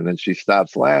 And then she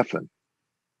stops laughing.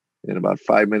 And about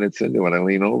 5 minutes into it, I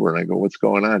lean over and I go, "What's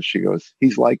going on?" She goes,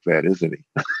 "He's like that, isn't he?"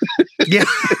 Yeah.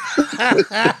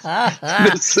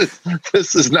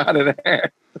 This is not an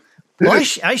act. Well,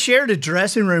 I shared a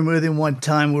dressing room with him one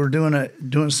time. We were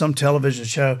doing some television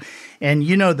show. And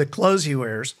the clothes he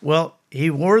wears. Well, he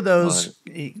wore those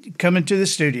coming to the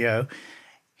studio.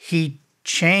 He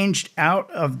changed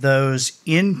out of those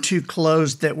into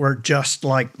clothes that were just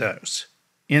like those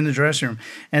in the dressing room.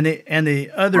 And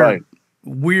the other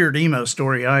weird emo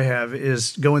story I have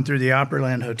is going through the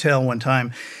Opryland Hotel one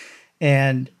time,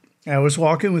 and I was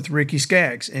walking with Ricky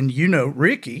Skaggs, and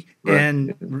Ricky,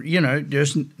 and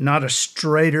there's not a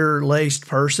straighter laced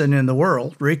person in the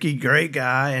world. Ricky, great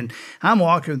guy, and I'm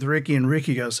walking with Ricky, and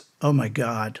Ricky goes, "Oh my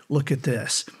God, look at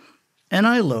this!" And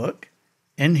I look.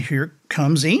 And here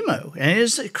comes Emo, and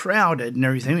it's crowded and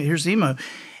everything. Here's Emo,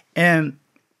 and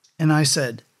I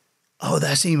said, "Oh,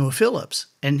 that's Emo Phillips."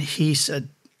 And he said,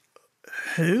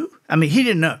 "Who?" I mean, he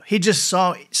didn't know. He just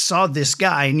saw this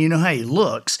guy, and you know how he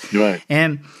looks, right?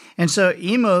 And so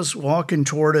Emo's walking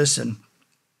toward us, and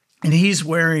he's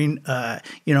wearing,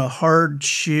 hard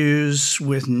shoes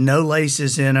with no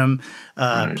laces in them,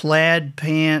 plaid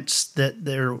pants that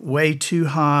they're way too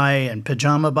high, and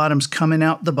pajama bottoms coming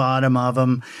out the bottom of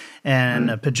them,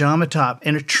 and a pajama top,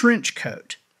 and a trench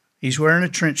coat. He's wearing a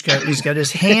trench coat. He's got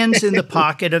his hands in the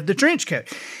pocket of the trench coat.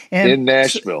 And in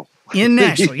Nashville.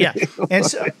 Yeah. And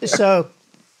so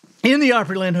in the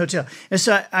Opryland Hotel. And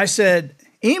so I said,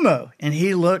 "Emo," and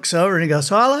he looks over and he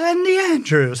goes, "Well, Andy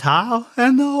Andrews, how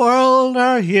in the world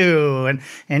are you?"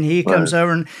 And he comes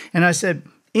over and I said,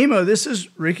 "Emo, this is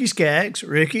Ricky Skaggs.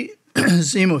 Ricky, this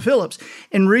is Emo Phillips."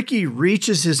 And Ricky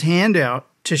reaches his hand out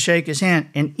to shake his hand,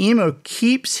 and Emo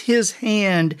keeps his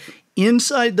hand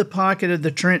inside the pocket of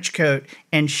the trench coat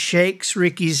and shakes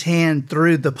Ricky's hand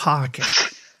through the pocket.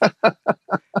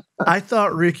 I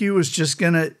thought Ricky was just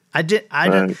gonna.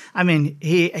 I mean,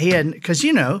 he hadn't, because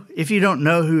if you don't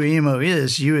know who Emo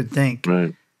is, you would think.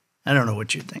 Right. I don't know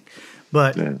what you'd think,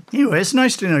 but anyway, it's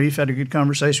nice to know you've had a good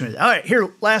conversation with. All right, here,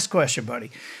 last question,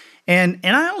 buddy, and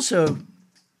I also,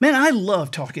 man, I love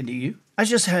talking to you. I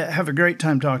just have a great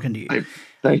time talking to you.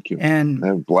 Thank you. And I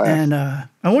have a blast. And I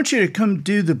want you to come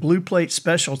do the Blue Plate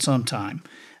special sometime.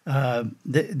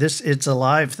 It's a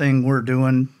live thing we're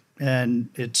doing, and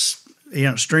it's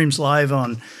streams live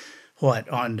on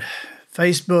on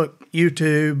Facebook,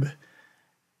 YouTube.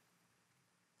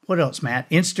 what else, Matt?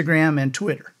 Instagram and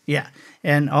Twitter. Yeah.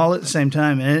 And all at the same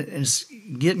time. And it's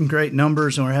getting great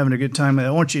numbers and we're having a good time. I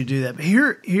want you to do that. But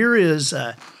here is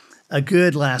a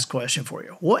good last question for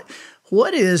you. What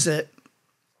is it?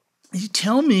 You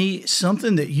tell me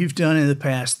something that you've done in the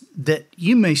past that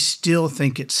you may still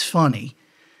think it's funny,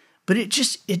 but it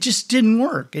just didn't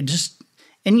work. And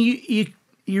you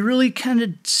really kind of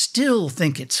still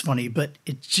think it's funny, but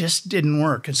it just didn't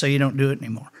work, and so you don't do it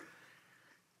anymore.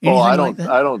 Anything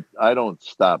I don't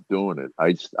stop doing it.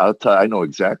 I'll tell. I know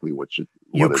exactly what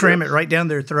you'll cram it right down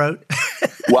their throat.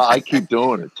 Well, I keep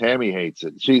doing it. Tammy hates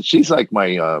it. She's like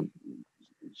my.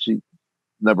 She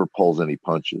never pulls any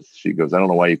punches. She goes, I don't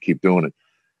know why you keep doing it.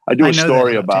 I do a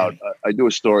story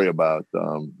about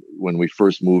when we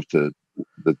first moved to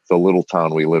the little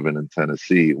town we live in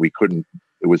Tennessee. It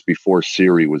was before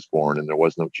Siri was born and there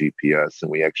was no GPS. And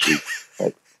we actually,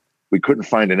 we couldn't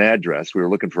find an address. We were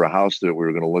looking for a house that we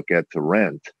were going to look at to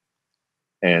rent.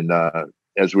 And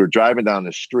as we were driving down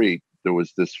the street, there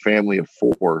was this family of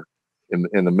four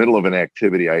in the middle of an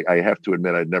activity I have to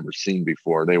admit I'd never seen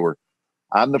before. They were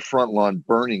on the front lawn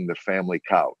burning the family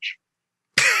couch.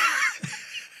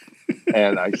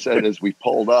 And I said, as we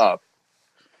pulled up,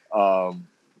 I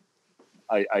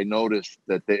noticed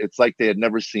that it's like they had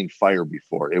never seen fire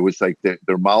before. It was like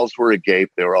their mouths were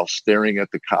agape. They were all staring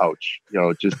at the couch,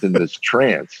 just in this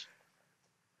trance.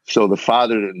 So the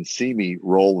father didn't see me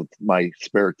roll my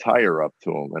spare tire up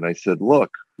to him. And I said,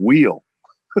 look, wheel.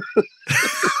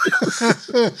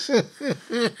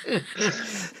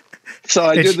 So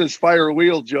I did this fire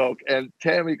wheel joke, and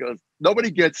Tammy goes, nobody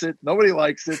gets it. Nobody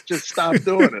likes it. Just stop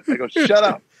doing it. I go, shut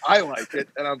up. I like it,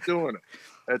 and I'm doing it.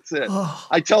 That's it. Oh.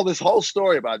 I tell this whole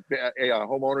story about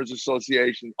homeowners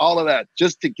association, all of that,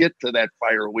 just to get to that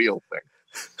fire wheel thing.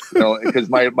 Because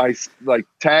my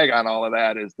tag on all of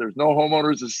that is there's no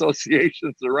homeowners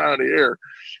associations around here.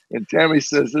 And Tammy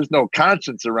says, there's no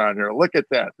conscience around here. Look at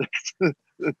that.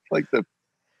 It's like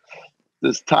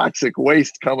this toxic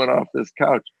waste coming off this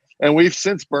couch. And we've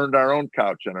since burned our own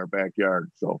couch in our backyard.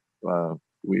 So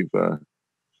we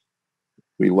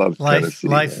love Tennessee.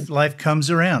 Life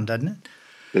comes around, doesn't it?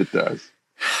 It does.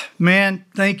 Man,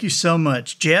 thank you so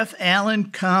much.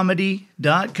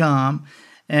 JeffAllenComedy.com,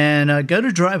 and go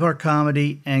to Drive Our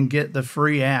Comedy and get the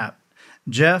free app.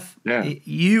 Jeff,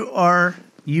 you are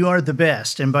the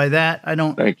best. And by that, I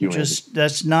don't Thank you,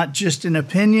 that's not just an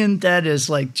opinion. That is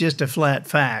like just a flat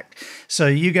fact. So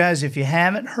you guys, if you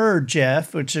haven't heard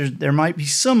Jeff, which there might be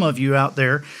some of you out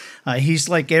there, he's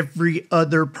like every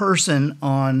other person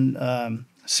on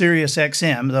Sirius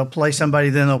XM. They'll play somebody,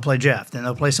 then they'll play Jeff. Then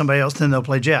they'll play somebody else, then they'll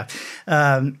play Jeff.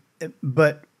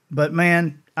 But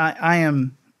man, I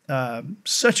am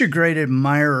such a great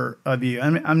admirer of you. I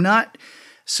mean, I'm not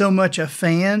so much a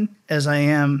fan as I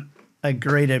am a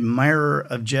great admirer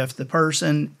of Jeff the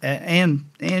person and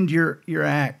your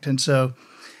act. And so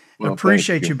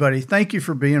appreciate you, buddy. Thank you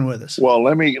for being with us. Well,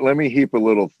 let me heap a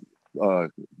little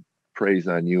praise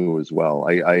on you as well.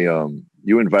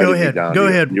 You invited me down. Go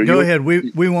ahead.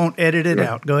 We won't edit it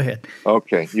out. Go ahead.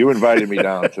 Okay. You invited me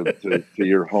down to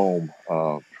your home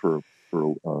for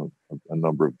a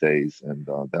number of days. And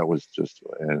that was just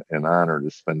an honor to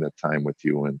spend that time with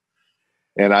you.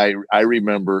 And I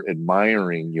remember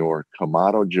admiring your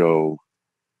Kamado Joe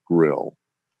grill.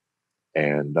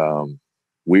 And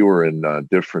we were in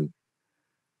different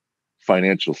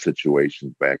financial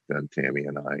situations back then, Tammy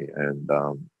and I. And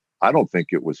I don't think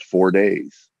it was 4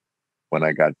 days when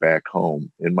I got back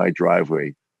home in my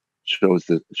driveway, shows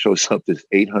up this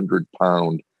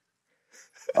 800-pound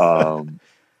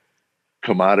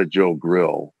Kamado Joe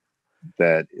grill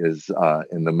that is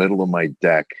in the middle of my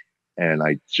deck. And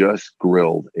I just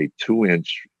grilled a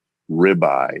 2-inch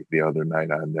ribeye the other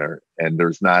night on there. And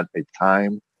there's not a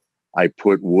time I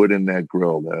put wood in that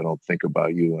grill that I don't think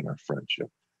about you and our friendship.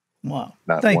 Wow.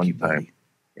 Not Thank one you, time. buddy.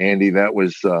 Andy, that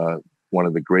was one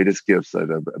of the greatest gifts I've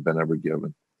been ever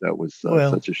given. That was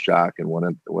such a shock, and what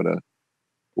a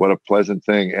pleasant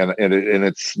thing. And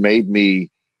it's made me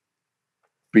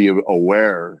be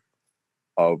aware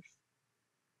of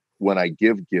when I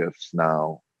give gifts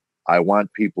now, I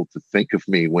want people to think of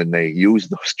me when they use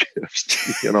those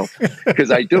gifts, because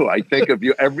I do. I think of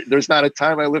you there's not a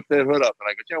time I lift that hood up and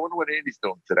I go, I wonder what Andy's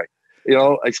doing today.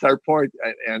 I start pouring,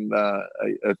 and I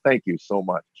thank you so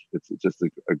much. It's just a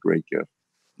great gift.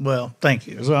 Well, thank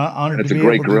you. It was an honor to be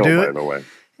able to do it. It's a great grill, by the way.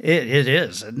 It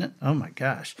is, isn't it? Oh my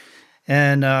gosh.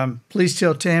 And please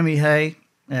tell Tammy, hey,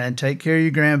 and take care of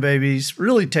your grandbabies.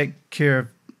 Really take care of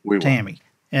Tammy.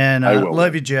 And I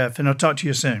love you, Jeff. And I'll talk to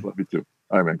you soon. Love you too.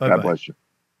 All right, man. Bye-bye. God bless you.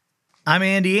 I'm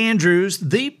Andy Andrews,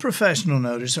 the professional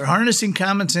noticer, harnessing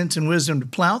common sense and wisdom to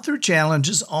plow through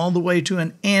challenges all the way to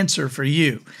an answer for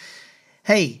you.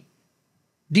 Hey,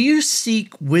 do you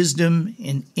seek wisdom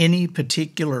in any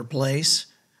particular place?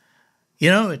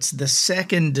 You know, it's the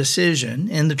second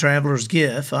decision in the Traveler's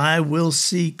Gift. I will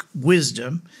seek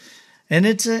wisdom, and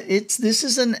this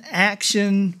is an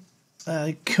action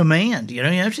command. You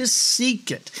know, you have to seek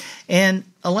it. And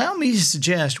allow me to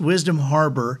suggest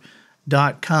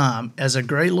wisdomharbor.com as a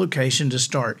great location to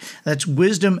start. That's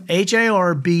wisdom,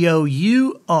 HARBOUR.com.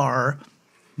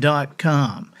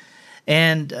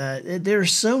 And there are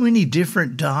so many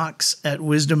different docks at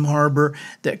Wisdom Harbor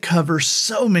that cover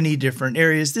so many different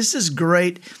areas. This is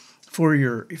great for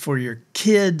your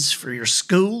kids, for your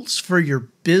schools, for your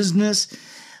business,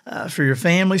 for your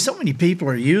family. So many people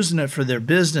are using it for their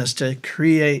business to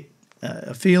create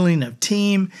a feeling of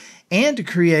team and to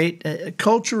create a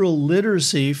cultural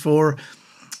literacy for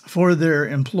their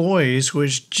employees,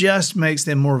 which just makes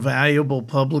them more valuable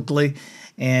publicly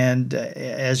and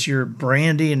as you're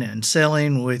branding and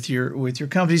selling with your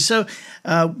company. So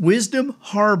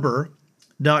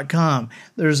wisdomharbor.com.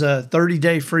 There's a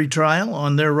 30-day free trial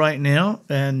on there right now,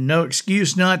 and no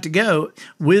excuse not to go.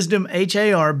 Wisdom,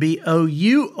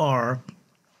 HARBOUR.com.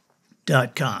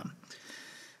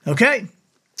 Okay,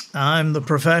 I'm the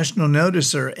professional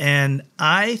noticer, and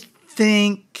I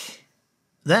think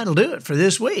that'll do it for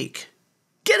this week.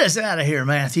 Get us out of here,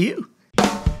 Matthew.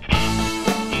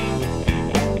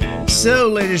 So,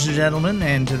 ladies and gentlemen,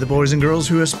 and to the boys and girls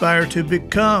who aspire to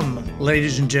become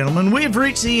ladies and gentlemen, we have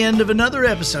reached the end of another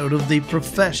episode of The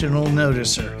Professional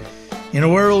Noticer. In a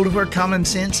world where common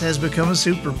sense has become a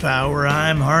superpower,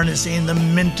 I'm harnessing the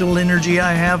mental energy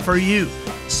I have for you,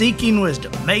 seeking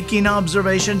wisdom, making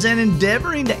observations, and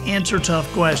endeavoring to answer tough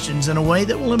questions in a way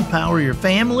that will empower your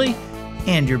family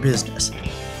and your business.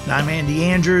 I'm Andy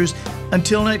Andrews.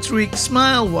 Until next week,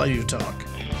 smile while you talk.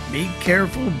 Be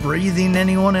careful breathing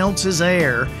anyone else's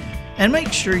air, and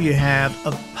make sure you have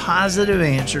a positive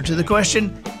answer to the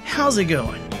question, how's it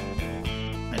going?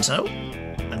 And so,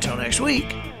 until next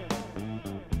week,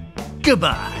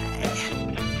 goodbye.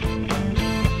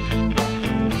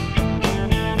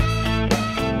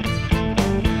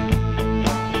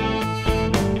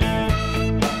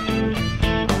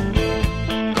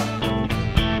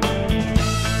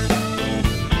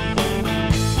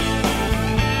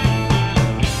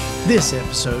 This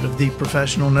episode of The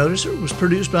Professional Noticer was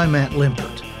produced by Matt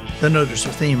Limpert. The Noticer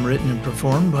theme written and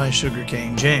performed by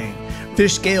Sugarcane Jane.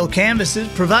 Fish scale canvases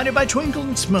provided by Twinkle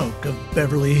and Smoke of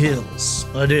Beverly Hills.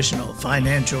 Additional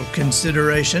financial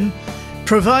consideration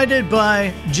provided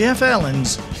by Jeff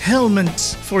Allen's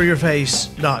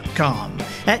helmetsforyourface.com.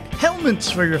 At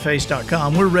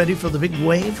helmetsforyourface.com, we're ready for the big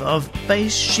wave of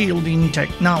face shielding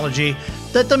technology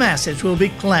that the masses will be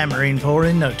clamoring for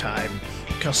in no time.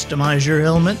 Customize your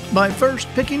helmet by first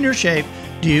picking your shape.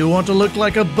 Do you want to look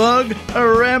like a bug, a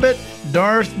rabbit,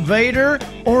 Darth Vader,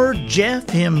 or Jeff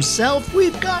himself?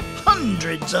 We've got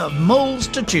hundreds of molds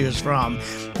to choose from.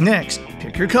 Next,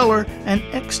 pick your color and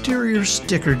exterior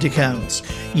sticker decals.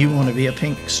 You want to be a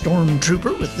pink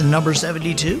stormtrooper with the number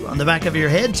 72 on the back of your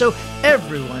head so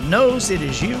everyone knows it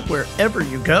is you wherever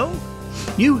you go?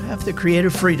 You have the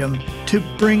creative freedom to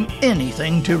bring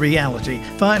anything to reality.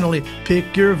 Finally,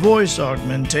 pick your voice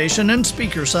augmentation and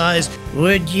speaker size.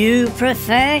 Would you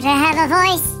prefer to have a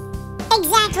voice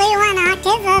exactly 1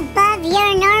 octave above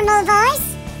your normal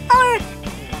voice? Or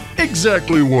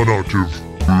exactly 1 octave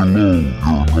below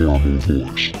your normal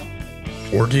voice?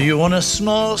 Or do you want a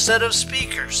small set of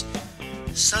speakers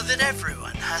so that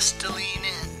everyone has to lean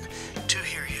in to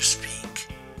hear you speak?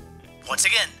 Once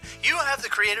again, you have the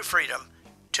creative freedom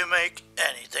to make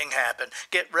anything happen.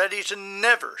 Get ready to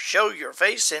never show your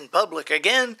face in public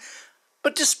again,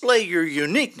 but display your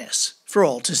uniqueness for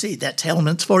all to see. That's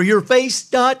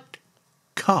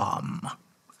helmetsforyourface.com.